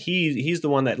 He's the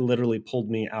one that literally pulled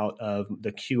me out of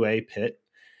the QA pit,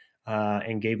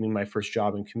 and gave me my first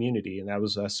job in community, and that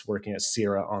was us working at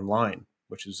Sierra Online,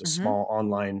 which is a Mm-hmm. small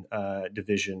online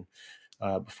division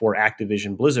before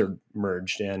Activision Blizzard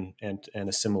merged and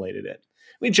assimilated it.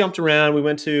 We jumped around. We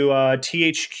went to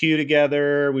THQ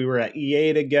together. We were at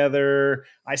EA together.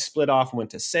 I split off and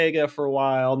went to Sega for a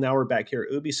while. Now we're back here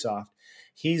at Ubisoft.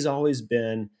 He's always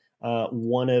been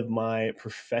one of my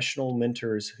professional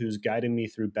mentors who's guided me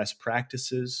through best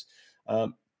practices,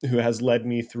 who has led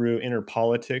me through inner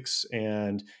politics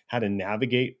and how to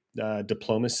navigate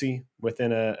diplomacy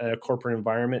within a corporate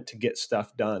environment to get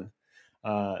stuff done.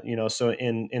 So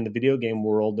in the video game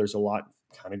world, there's a lot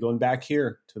kind of going back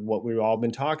here to what we've all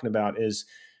been talking about, is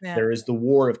Yeah. there is the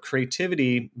war of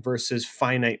creativity versus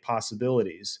finite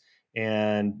possibilities.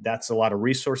 And that's a lot of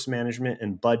resource management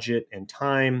and budget and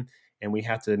time. And we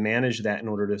have to manage that in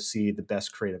order to see the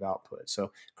best creative output.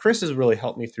 So Chris has really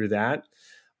helped me through that.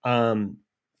 Um,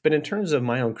 but in terms of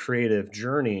my own creative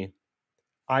journey,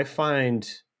 I find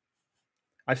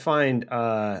I find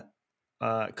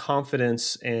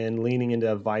confidence and leaning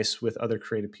into advice with other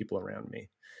creative people around me.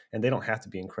 And they don't have to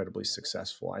be incredibly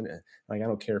successful. I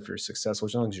don't care if you're successful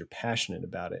as long as you're passionate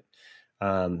about it.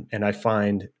 And I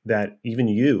find that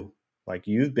even like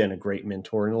you've been a great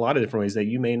mentor in a lot of different ways that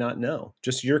you may not know.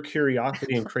 Just your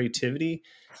curiosity and creativity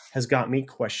has got me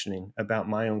questioning about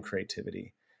my own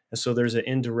creativity. And so there's an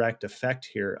indirect effect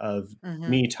here of Mm-hmm.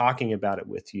 me talking about it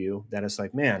with you that it's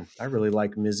like, man, I really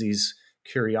like Mizzy's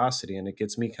curiosity, and it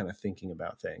gets me kind of thinking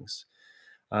about things.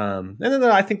 And then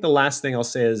I think the last thing I'll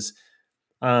say is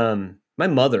my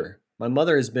mother. My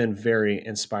mother has been very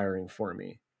inspiring for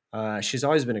me. She's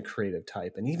always been a creative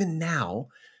type, and even now,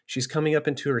 she's coming up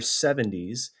into her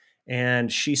 70s,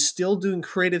 and she's still doing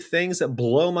creative things that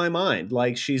blow my mind.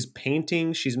 Like she's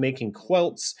painting, she's making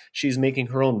quilts, she's making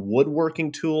her own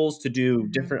woodworking tools to do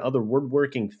Mhm. different other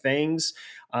woodworking things.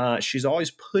 She's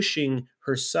always pushing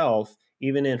herself,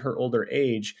 even in her older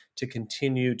age, to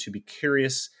continue to be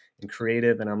curious and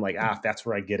creative. And I'm like, that's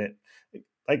where I get it.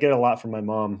 I get a lot from my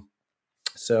mom.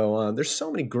 So there's so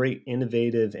many great,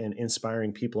 innovative, and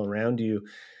inspiring people around you.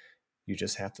 You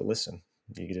just have to listen.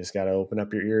 You just got to open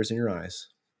up your ears and your eyes.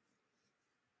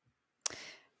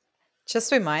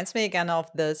 Just reminds me again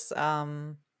of this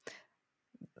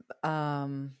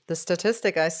the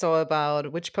statistic I saw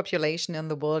about which population in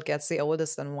the world gets the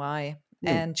oldest and why. Hmm.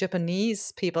 And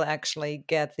Japanese people actually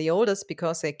get the oldest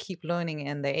because they keep learning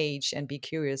in their age and be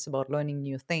curious about learning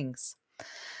new things.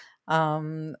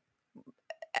 Um,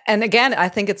 and again, I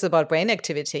think it's about brain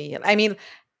activity. I mean,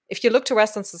 if you look to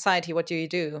Western society, what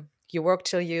do? You work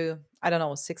till you, I don't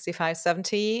know, 65,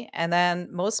 70. And then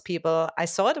most people, I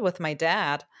saw it with my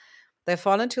dad, they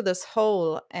fall into this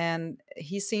hole and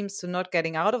he seems to not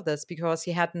getting out of this because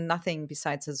he had nothing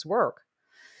besides his work.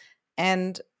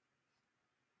 And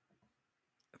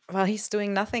well, he's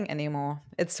doing nothing anymore.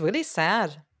 It's really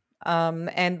sad.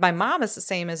 And my mom is the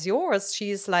same as yours.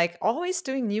 She's like always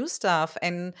doing new stuff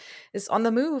and is on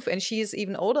the move. And she's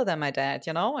even older than my dad,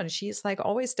 and she's like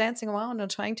always dancing around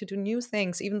and trying to do new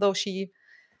things, even though she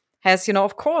has,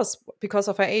 of course, because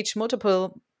of her age,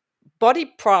 multiple body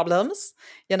problems,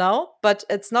 but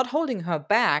it's not holding her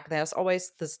back. There's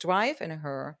always this drive in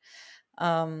her.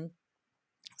 Um,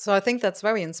 so I think that's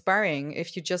very inspiring.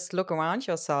 If you just look around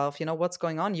yourself, what's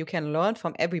going on. You can learn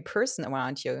from every person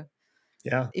around you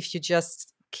Yeah. if you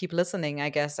just keep listening, I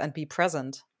guess, and be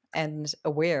present and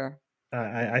aware.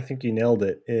 I think you nailed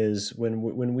it. Is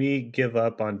when we give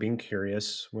up on being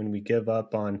curious, when we give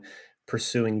up on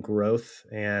pursuing growth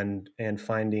and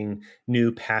finding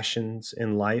new passions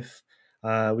in life,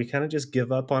 we kind of just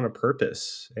give up on a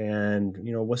purpose. And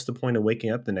what's the point of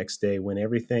waking up the next day when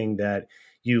everything that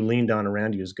you leaned on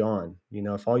around you is gone?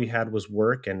 If all you had was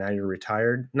work and now you're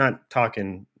retired, not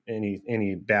talking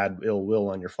any bad ill will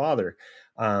on your father,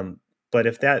 um, but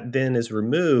if that then is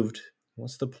removed,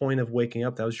 what's the point of waking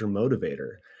up? That was your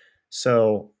motivator.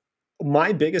 So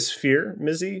my biggest fear,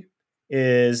 Mizzy,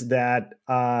 is that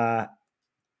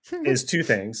is two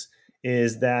things.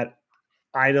 Is that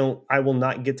I will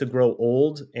not get to grow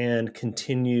old and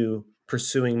continue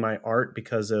pursuing my art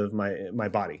because of my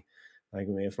body. Like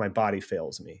if my body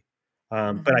fails me.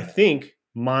 But I Hmm. think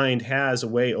mind has a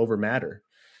way over matter,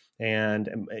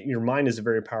 and your mind is a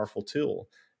very powerful tool.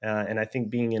 And I think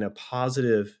being in a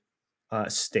positive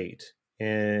state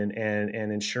and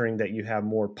ensuring that you have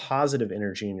more positive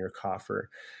energy in your coffer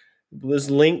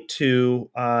was linked to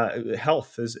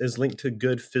health, is linked to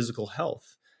good physical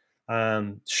health.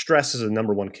 Stress is a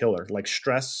number one killer. Like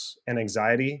stress and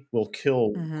anxiety will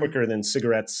kill Hmm. quicker than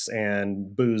cigarettes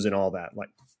and booze and all that. Like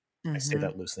I say Hmm.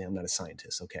 that loosely. I'm not a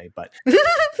scientist, okay, but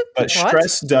What?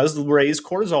 stress does raise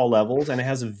cortisol levels and it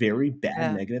has a very bad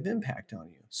Yeah. negative impact on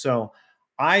you. So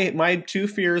my two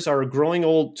fears are growing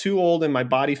old, too old, and my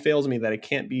body fails me that I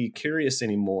can't be curious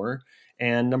anymore.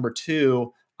 And number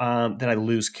two, that I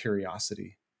lose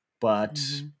curiosity. But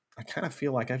Hmm. I kind of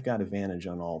feel like I've got advantage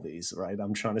on all these, right?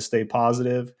 I'm trying to stay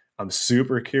positive. I'm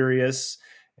super curious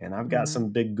and I've got Hmm. some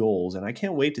big goals. And I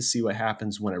can't wait to see what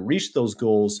happens when I reach those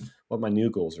goals, what my new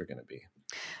goals are going to be.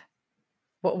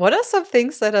 What are some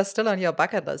things that are still on your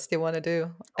bucket list you want to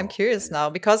do? I'm Oh, curious man. now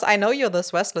because I know you're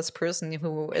this restless person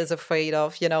who is afraid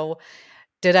of,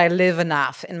 did I live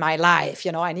enough in my life?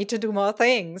 I need to do more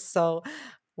things. So,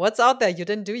 what's out there you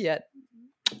didn't do yet?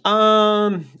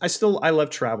 I love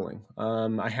traveling.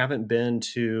 I haven't been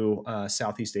to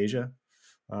Southeast Asia.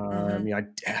 Hmm. I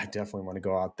definitely want to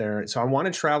go out there. So I want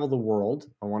to travel the world.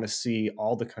 I want to see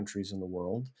all the countries in the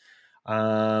world.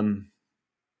 Um,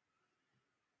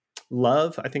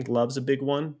 love, I think love's a big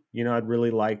one. I'd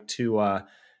really like to.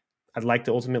 I'd like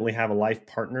to ultimately have a life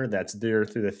partner that's there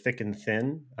through the thick and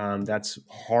thin. That's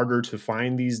harder to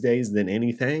find these days than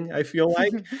anything, I feel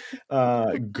like.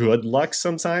 Good luck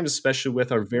sometimes, especially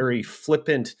with our very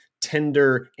flippant,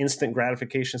 tender, instant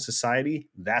gratification society.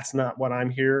 That's not what I'm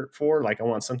here for. Like, I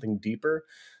want something deeper,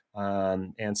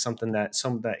 and something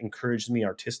that encourages me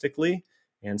artistically,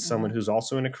 and someone Hmm. who's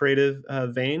also in a creative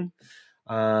vein.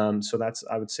 So that's,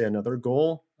 I would say, another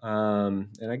goal.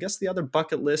 And I guess the other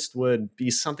bucket list would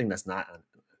be something that's not,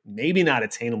 maybe not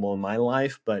attainable in my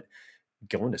life, but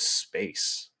going to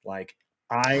space. Like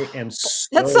I am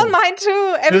That's on so. mine too.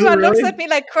 Is it Everyone looks at really? me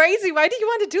like crazy. Why do you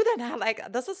want to do that now?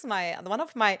 Like this is my one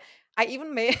of my. I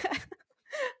even made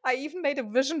I even made a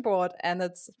vision board, and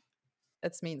it's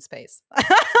it's me in space.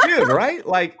 Dude, right?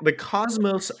 Like the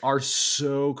cosmos are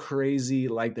so crazy.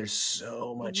 Like there's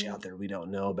so much Mhm. out there we don't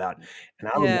know about. And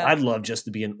Yeah. I'd love just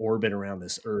to be in orbit around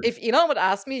this Earth. If Elon would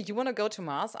ask me, "You wanna go to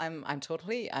Mars?" I'm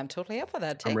totally up for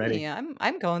that. I'm Take ready. me.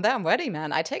 I'm going there. I'm ready,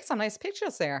 man. I take some nice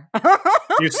pictures there.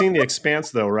 You've seen The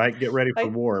Expanse though, right? Get ready for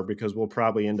Right? war because we'll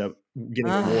probably end up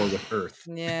getting a war with Earth.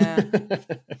 Yeah.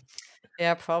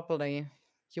 Yeah, probably.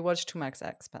 You watch too much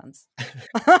Expanse.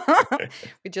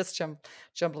 We just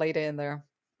jump later in there.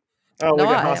 Oh, No, look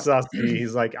at I Hasasi.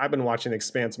 He's like, I've been watching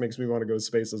Expanse, makes me want to go to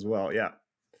space as well. Yeah.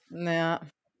 yeah.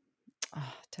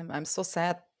 Oh, damn, I'm so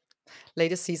sad.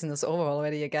 Latest season is over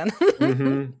already again.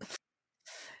 Hmm.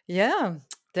 Yeah.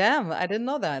 Damn, I didn't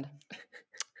know that.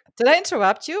 Did I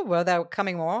interrupt you? Were there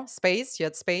coming more? Space? You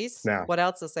had space. No, What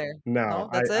else is there? no. No,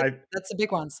 that's it? That's the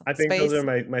big ones. I think those are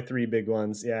Space. my three big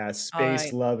ones. Yeah, All space,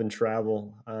 right. love, and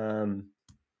travel.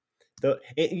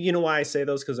 You know why I say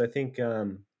those? Because I think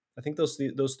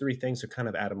those three things are kind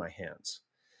of out of my hands.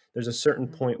 There's a certain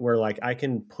Mhm. point where like I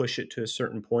can push it to a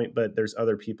certain point, but there's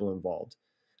other people involved,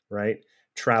 right?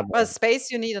 Travel, Well, space,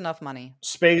 you need enough money.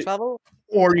 space, Travel,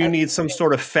 or you I need some think.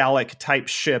 sort of phallic type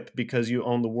ship because you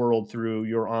own the world through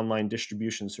your online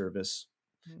distribution service.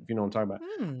 Mm. If you know what I'm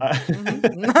talking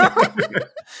Mhm. about.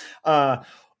 uh,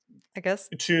 I guess.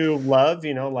 to love,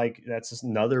 like that's just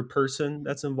another person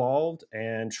that's involved,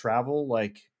 and travel,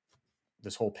 like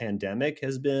this whole pandemic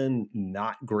has been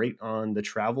not great on the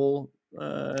travel,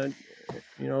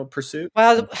 pursuit.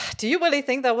 Well, do you really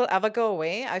think that will ever go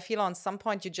away? I feel on some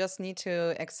point you just need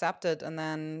to accept it and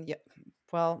then, yeah,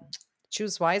 well,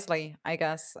 choose wisely, I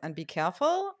guess, and be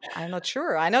careful. I'm not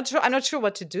sure. I'm not sure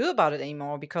what to do about it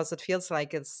anymore because it feels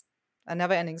like it's a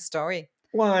never-ending story.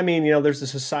 Well, I mean, there's a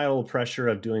societal pressure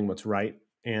of doing what's right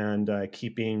and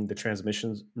keeping the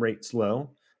transmission rates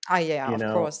low. Ah, yeah, of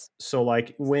course. So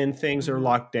like when things are Mhm.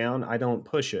 locked down, I don't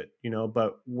push it,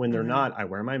 but when they're Mhm. not, I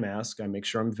wear my mask, I make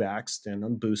sure I'm vaxxed and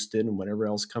I'm boosted, and whatever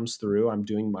else comes through, I'm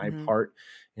doing my Mhm. part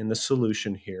in the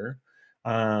solution here.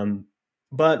 um,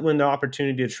 but when the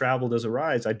opportunity to travel does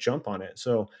arise, I jump on it.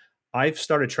 So I've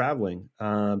started traveling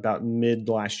about mid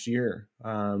last year.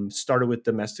 Started with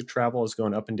domestic travel. I was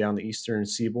going up and down the eastern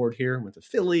seaboard here, went to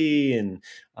Philly and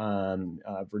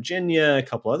Virginia, a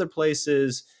couple other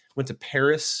places. Went to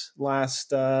Paris last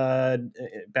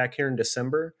back here in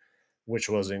December, which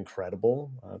was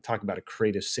incredible. Talk about a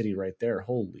creative city right there.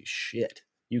 Holy shit!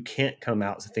 You can't come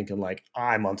out thinking like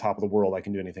I'm on top of the world. I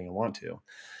can do anything I want to.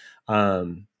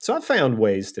 So I've found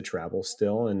ways to travel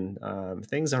still, and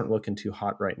things aren't looking too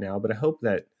hot right now. But I hope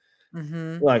that,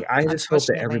 Mhm. like, I just hope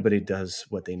that Unfortunately. everybody does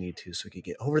what they need to so we can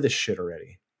get over this shit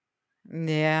already.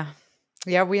 Yeah.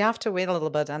 Yeah, we have to wait a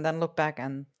little bit and then look back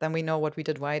and then we know what we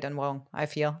did right and wrong, I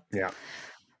feel. Yeah,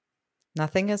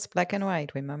 Nothing is black and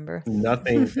white, remember?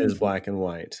 nothing is black and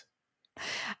white.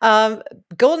 Um,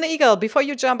 Golden Eagle, before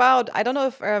you jump out, I don't know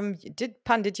if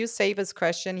did you save his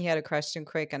question? He had a question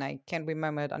quick and I can't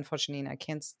remember it, unfortunately. And I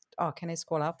can't oh, can I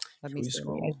scroll up? Let Can me we see. I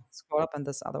scroll? scroll up on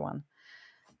this other one.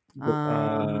 Uh,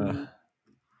 Um,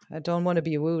 I don't want to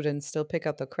be rude and still pick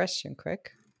up the question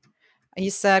quick. He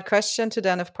said, question to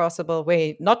Dan if possible.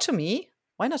 Wait, not to me?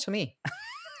 Why not to me?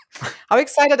 How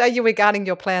excited are you regarding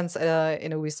your plans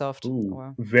in Ubisoft? Ooh,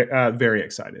 Or very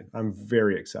excited. I'm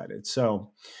very excited.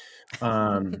 So,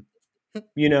 um,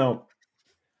 you know,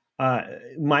 uh,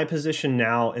 my position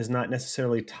now is not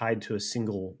necessarily tied to a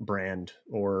single brand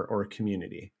or a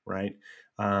community, right?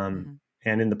 Um, Mhm,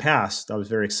 and in the past, I was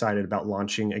very excited about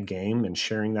launching a game and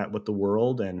sharing that with the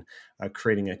world and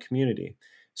creating a community.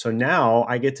 So now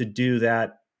I get to do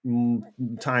that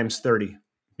times 30,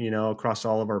 across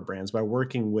all of our brands by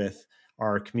working with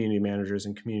our community managers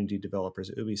and community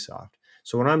developers at Ubisoft.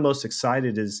 So what I'm most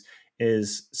excited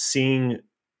is seeing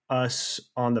us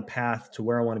on the path to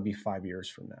where I want to be 5 years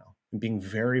from now, and being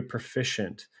very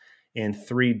proficient in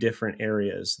three different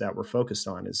areas that we're focused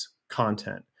on is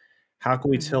content. How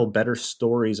can we mhm, tell better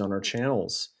stories on our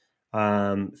channels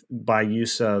by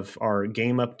use of our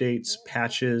game updates,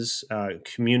 patches,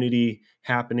 community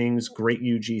happenings, great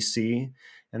UGC?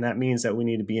 And that means that we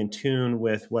need to be in tune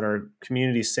with what our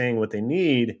community is saying, what they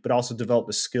need, but also develop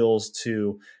the skills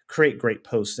to create great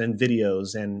posts and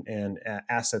videos and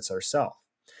assets ourselves.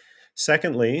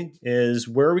 Secondly, is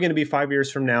where are we going to be 5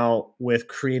 years from now with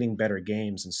creating better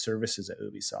games and services at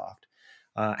Ubisoft?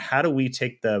 How do we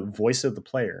take the voice of the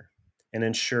player and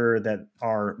ensure that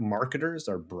our marketers,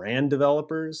 our brand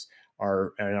developers,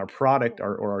 our product,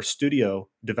 or our studio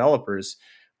developers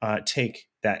take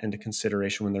that into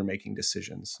consideration when they're making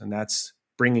decisions? And that's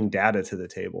bringing data to the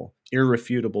table,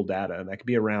 irrefutable data. That could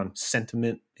be around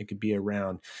sentiment. It could be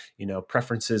around,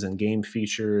 preferences and game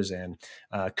features and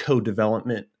code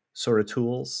development sort of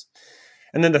tools.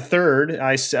 And then the third,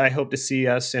 I hope to see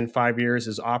us in 5 years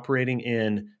is operating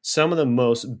in some of the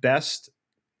most best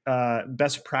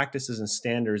practices and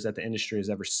standards that the industry has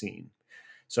ever seen.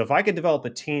 So if I could develop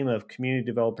a team of community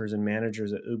developers and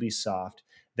managers at Ubisoft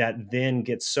that then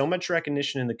gets so much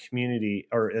recognition in the community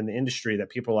or in the industry that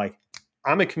people are like,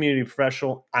 I'm a community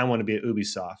professional, I want to be at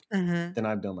Ubisoft, Hmm. then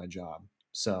I've done my job.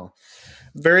 So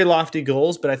very lofty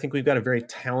goals, but I think we've got a very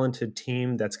talented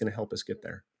team that's going to help us get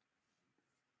there.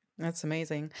 That's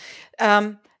amazing.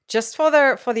 Um, just for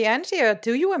the end here,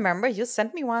 do you remember you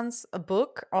sent me once a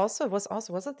book? Was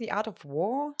it The Art of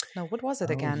War? No, what was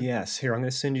it Oh, again? yes. Here, I'm going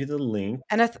to send you the link.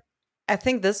 And I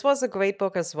think this was a great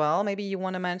book as well. Maybe you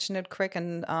want to mention it quick,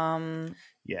 and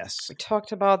Yes. we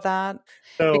talked about that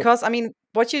So, because I mean,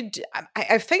 what you do,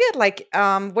 I figured like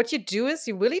what you do is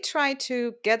you really try to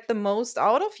get the most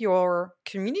out of your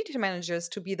community managers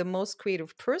to be the most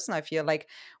creative person. I feel like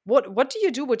what do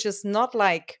you do which is not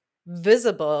like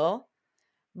visible,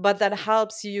 but that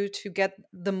helps you to get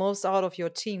the most out of your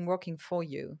team working for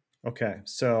you? okay.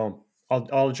 So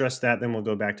I'll address that. Then we'll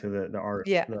go back to the art,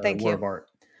 Yeah, the thank war you. of art.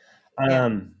 Yeah.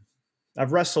 Um,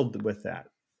 I've wrestled with that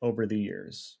over the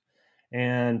years,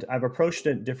 and I've approached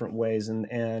it different ways.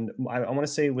 And I want to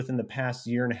say within the past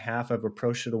year and a half, I've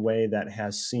approached it a way that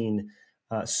has seen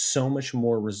so much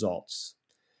more results.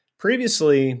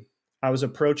 Previously, I was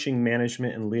approaching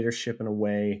management and leadership in a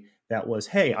way that was,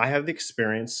 hey, I have the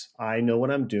experience, I know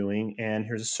what I'm doing, and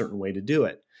here's a certain way to do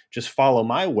it. Just follow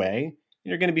my way, and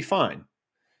you're going to be fine.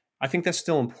 I think that's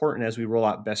still important as we roll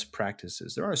out best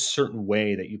practices. There are a certain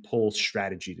way that you pull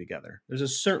strategy together. There's a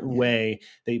certain Yeah. way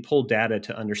that you pull data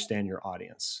to understand your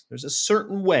audience. There's a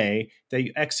certain way that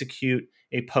you execute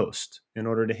a post in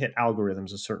order to hit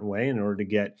algorithms a certain way in order to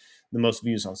get the most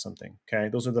views on something. Okay.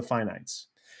 Those are the finites.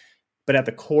 But at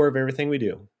the core of everything we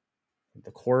do, at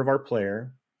the core of our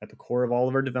player, at the core of all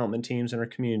of our development teams and our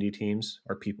community teams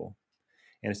are people.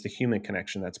 And it's the human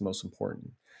connection that's most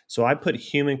important. So I put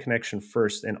human connection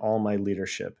first in all my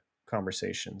leadership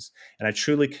conversations. And I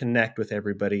truly connect with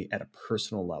everybody at a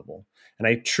personal level. And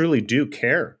I truly do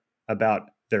care about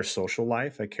their social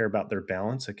life. I care about their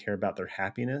balance. I care about their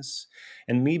happiness.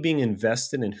 And me being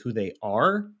invested in who they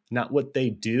are, not what they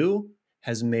do,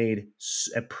 has made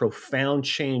a profound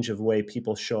change of the way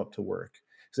people show up to work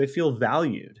because they feel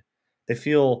valued. They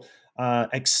feel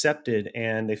accepted,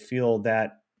 and they feel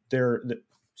that they're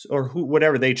or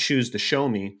whatever they choose to show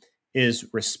me is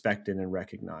respected and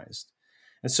recognized.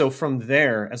 And so from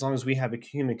there, as long as we have a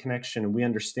human connection and we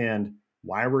understand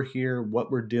why we're here, what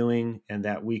we're doing, and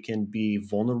that we can be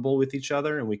vulnerable with each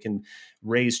other and we can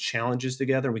raise challenges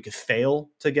together, and we can fail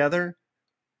together,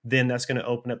 then that's going to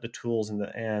open up the tools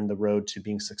and the road to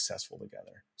being successful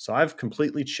together. So I've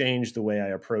completely changed the way I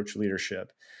approach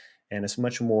leadership, and it's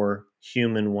much more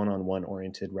human, one-on-one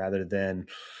oriented rather than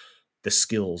the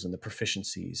skills and the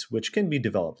proficiencies, which can be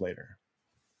developed later.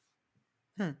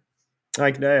 Hmm.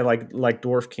 Like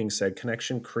Dwarf King said,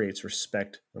 connection creates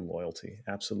respect and loyalty.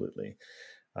 Absolutely,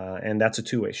 and that's a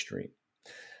two-way street.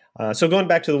 So going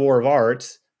back to the War of Art,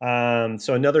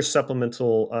 so another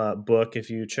supplemental book. If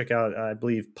you check out, I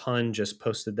believe Pun just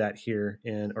posted that here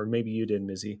in, or maybe you did,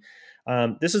 Mizzy.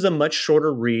 This is a much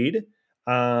shorter read,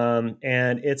 and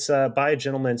it's by a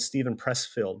gentleman, Stephen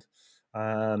Pressfield.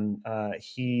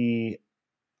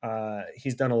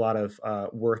 He's done a lot of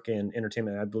work in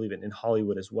entertainment, I believe, in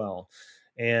Hollywood as well.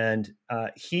 And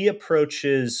he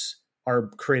approaches our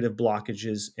creative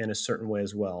blockages in a certain way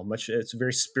as well. Much it's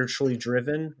very spiritually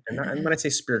driven, and when I say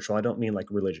spiritual, I don't mean like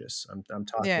religious. I'm Yeah.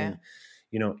 talking,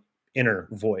 you know, inner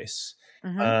voice.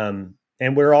 Hmm.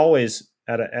 And we're always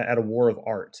at a war of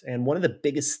art. And one of the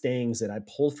biggest things that I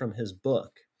pulled from his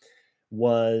book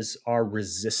was our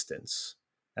resistance.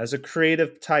 As a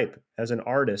creative type, as an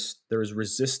artist, there's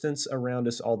resistance around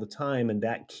us all the time, and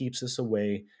that keeps us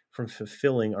away from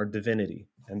fulfilling our divinity,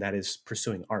 and that is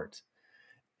pursuing art.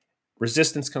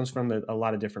 Resistance comes from a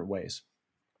lot of different ways.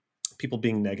 People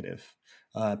being negative,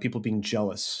 people being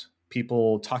jealous,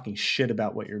 people talking shit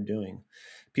about what you're doing,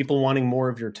 people wanting more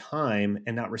of your time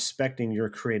and not respecting your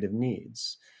creative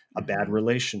needs, a bad Hmm.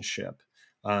 relationship,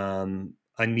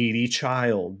 a needy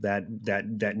child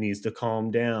that needs to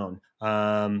calm down,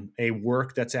 a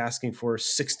work that's asking for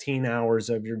 16 hours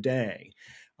of your day.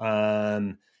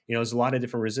 There's a lot of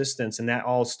different resistance, and that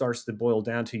all starts to boil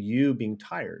down to you being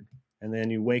tired. And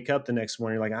then you wake up the next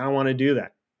morning, you're like, I don't want to do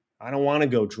that. I don't want to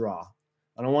go draw.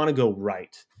 I don't want to go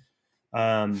write.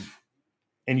 And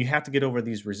you have to get over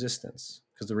these resistance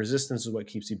because the resistance is what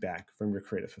keeps you back from your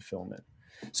creative fulfillment.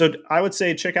 So I would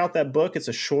say check out that book. It's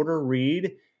a shorter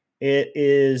read. It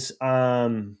is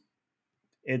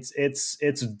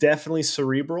it's definitely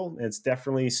cerebral. It's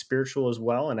definitely spiritual as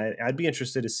well. And I'd be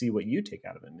interested to see what you take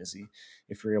out of it, Mizzy,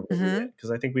 if you're able to read Hmm. it,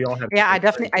 because I think we all have Yeah, I different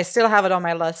definitely, I experiences. still have it on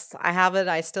my list. I have it.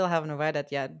 I still haven't read it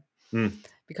yet. Mm,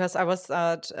 Because I was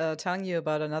telling you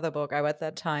about another book I read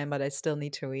that time, but I still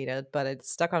need to read it. But it's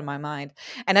stuck on my mind,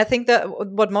 and I think that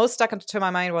what most stuck into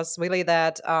my mind was really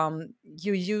that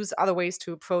you use other ways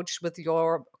to approach with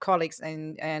your colleagues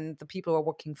and the people who are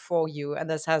working for you, and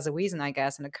this has a reason, I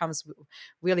guess, and it comes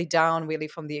really down really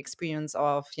from the experience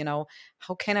of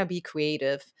how can I be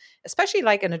creative, especially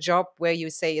like in a job where you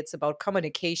say it's about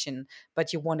communication,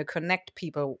 but you want to connect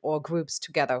people or groups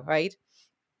together, right?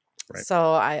 right.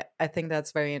 So I think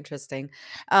that's very interesting.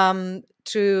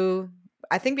 To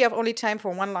I think we have only time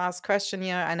for one last question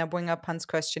here, and I bring up Hans'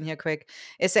 question here quick.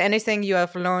 Is there anything you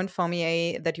have learned from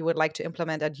EA that you would like to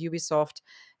implement at Ubisoft,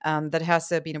 that has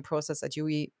been a process at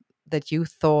UE that you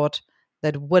thought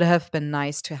that would have been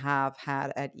nice to have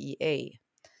had at EA?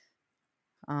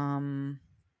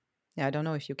 Yeah, I don't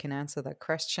know if you can answer that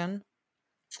question.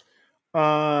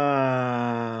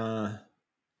 I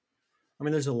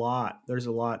mean, there's a lot. There's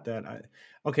a lot that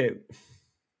okay.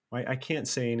 I can't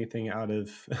say anything out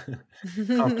of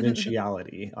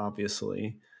confidentiality,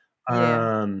 obviously. Yeah.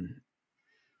 Um,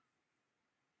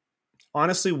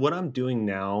 Honestly, what I'm doing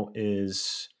now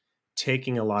is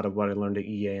taking a lot of what I learned at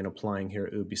EA and applying here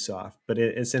at Ubisoft, but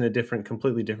it's in a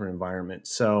completely different environment.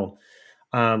 So,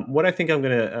 what I think I'm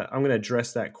gonna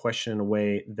address that question in a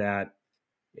way that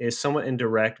is somewhat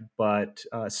indirect, but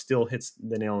still hits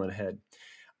the nail on the head.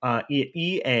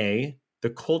 EA, the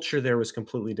culture there was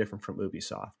completely different from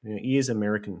Ubisoft. EA is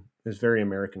American, is very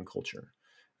American culture,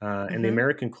 and the Hmm.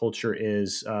 American culture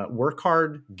is work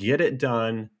hard, get it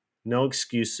done, no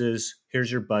excuses.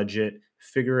 Here's your budget,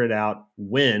 figure it out,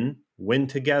 win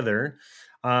together,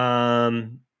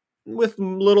 with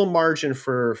little margin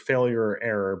for failure or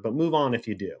error, but move on if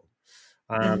you do.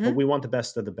 But Hmm. we want the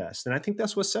best of the best, and I think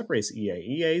that's what separates EA.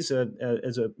 EA is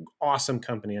a awesome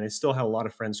company, and I still have a lot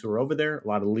of friends who are over there, a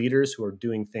lot of leaders who are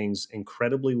doing things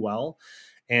incredibly well,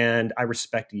 and I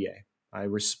respect EA. I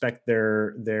respect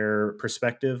their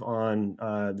perspective on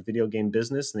the video game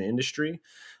business and the industry.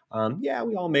 Yeah,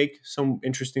 we all make some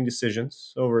interesting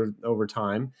decisions over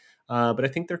time, but I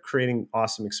think they're creating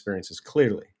awesome experiences.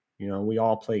 Clearly, we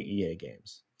all play EA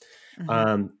games. Hmm.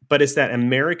 But it's that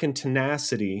American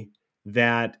tenacity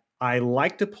that I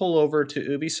like to pull over to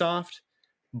Ubisoft,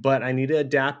 but I need to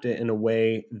adapt it in a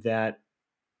way that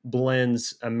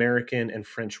blends American and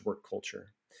French work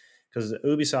culture, because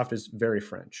Ubisoft is very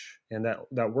French, and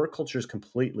that work culture is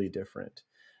completely different.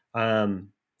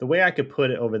 The way I could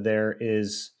put it over there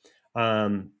is,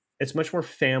 it's much more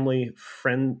family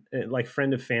friend, like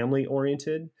friend of family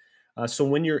oriented. So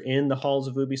when you're in the halls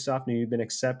of Ubisoft and you've been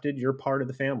accepted, you're part of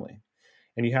the family,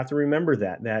 and you have to remember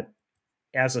that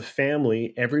as a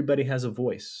family, everybody has a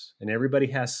voice and everybody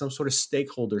has some sort of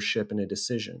stakeholdership in a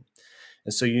decision.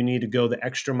 And so you need to go the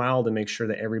extra mile to make sure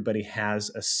that everybody has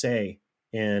a say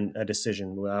in a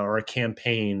decision or a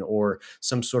campaign or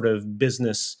some sort of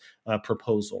business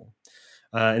proposal.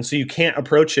 And so you can't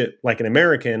approach it like an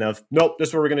American of, nope, this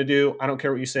is what we're going to do. I don't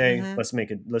care what you say. Hmm. Let's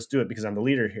make it. Let's do it because I'm the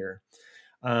leader here.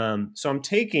 So I'm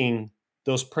taking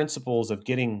those principles of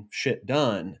getting shit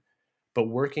done, but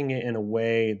working it in a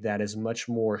way that is much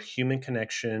more human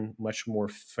connection, much more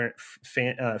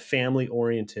family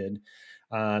oriented,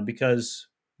 because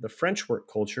the French work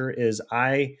culture is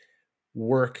I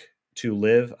work to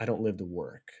live, I don't live to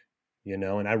work,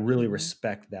 and I really Hmm.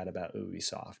 respect that about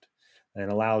Ubisoft,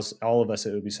 and allows all of us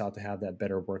at Ubisoft to have that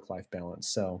better work life balance.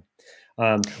 So,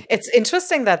 um, It's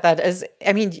interesting that that is.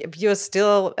 I mean, you're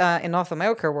still in North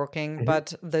America working, mhm,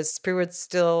 but the spirit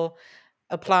still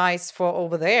applies for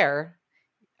over there.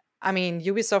 I mean,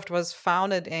 Ubisoft was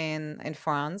founded in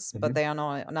France, but mhm. they are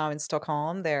now in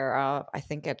Stockholm. There are, I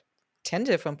think, at 10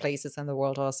 different places in the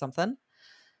world or something.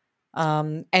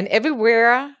 And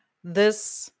everywhere,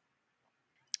 this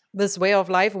way of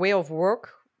life, way of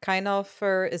work, kind of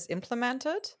is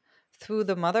implemented through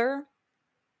the mother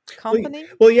Well, company.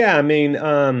 yeah, I mean,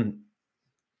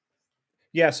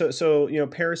 yeah, so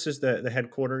Paris is the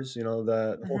headquarters.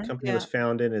 The whole Hmm. company was Yeah,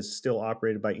 founded and is still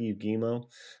operated by Yves Guillemot,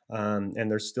 and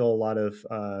there's still a lot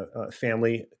of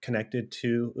family connected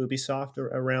to Ubisoft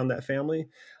around that family.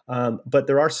 But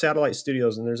there are satellite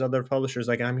studios and there's other publishers.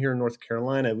 Like I'm here in North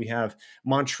Carolina, we have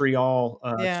Montreal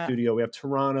yeah. studio, we have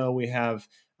Toronto, we have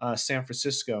San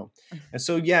Francisco, and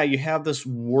so yeah, you have this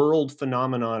world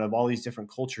phenomenon of all these different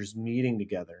cultures meeting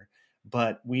together.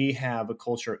 but we have a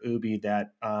culture at Ubi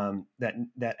that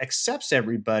that accepts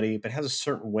everybody, but has a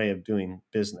certain way of doing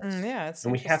business, Yeah, it's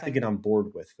and we have to interesting. get on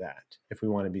board with that if we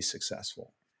want to be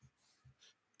successful.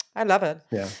 I love it.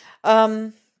 Yeah.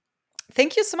 Um,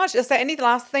 Thank you so much. Is there any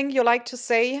last thing you like to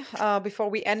say before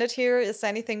we end it here? Is there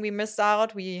anything we missed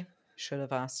out? We should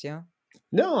have asked you.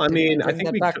 No, I Didn't mean, I bring think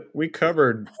that back, we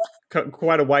covered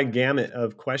quite a wide gamut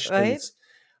of right? questions.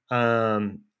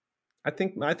 Um, I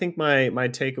think my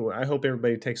takeaway. I hope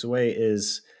everybody takes away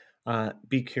is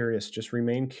be curious. Just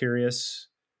remain curious.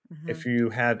 Hmm. If you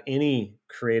have any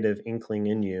creative inkling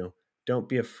in you, don't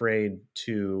be afraid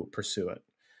to pursue it.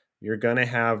 You're gonna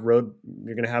have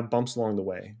bumps along the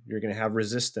way. You're gonna have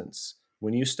resistance.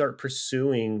 When you start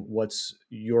pursuing what's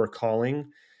your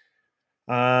calling,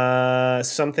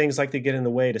 some things like to get in the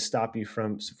way to stop you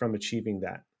from achieving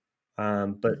that.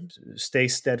 But Hmm. stay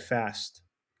steadfast.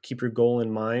 Keep your goal in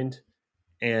mind,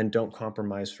 and don't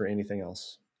compromise for anything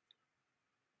else.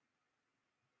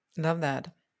 Love that.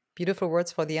 Beautiful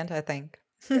words for the end, I think.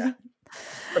 Yeah.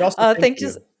 But also, thank Thank you.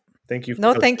 you. Thank you for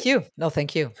No, thank hosting. you. No,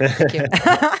 thank you. Thank you.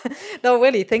 No,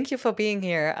 really, thank you for being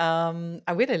here.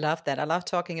 I really love that. I love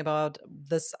talking about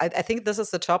this. I think this is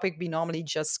the topic we normally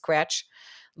just scratch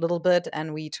a little bit,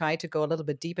 and we try to go a little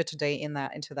bit deeper today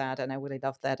into that. And I really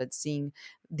love that and seeing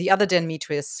the other Dan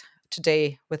Mitris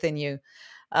today within you.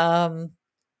 Um,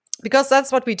 because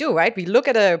that's what we do, right? We look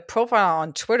at a profile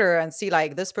on Twitter and see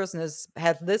like this person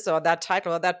has this or that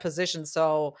title or that position.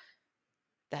 So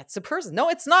that's the person. No,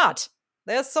 it's not.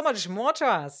 There's so much more to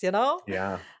us, you know?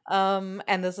 Yeah.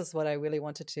 And this is what I really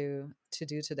wanted to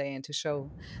do today and to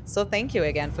show. So thank you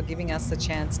again for giving us the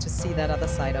chance to see that other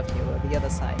side of you or the other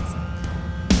sides.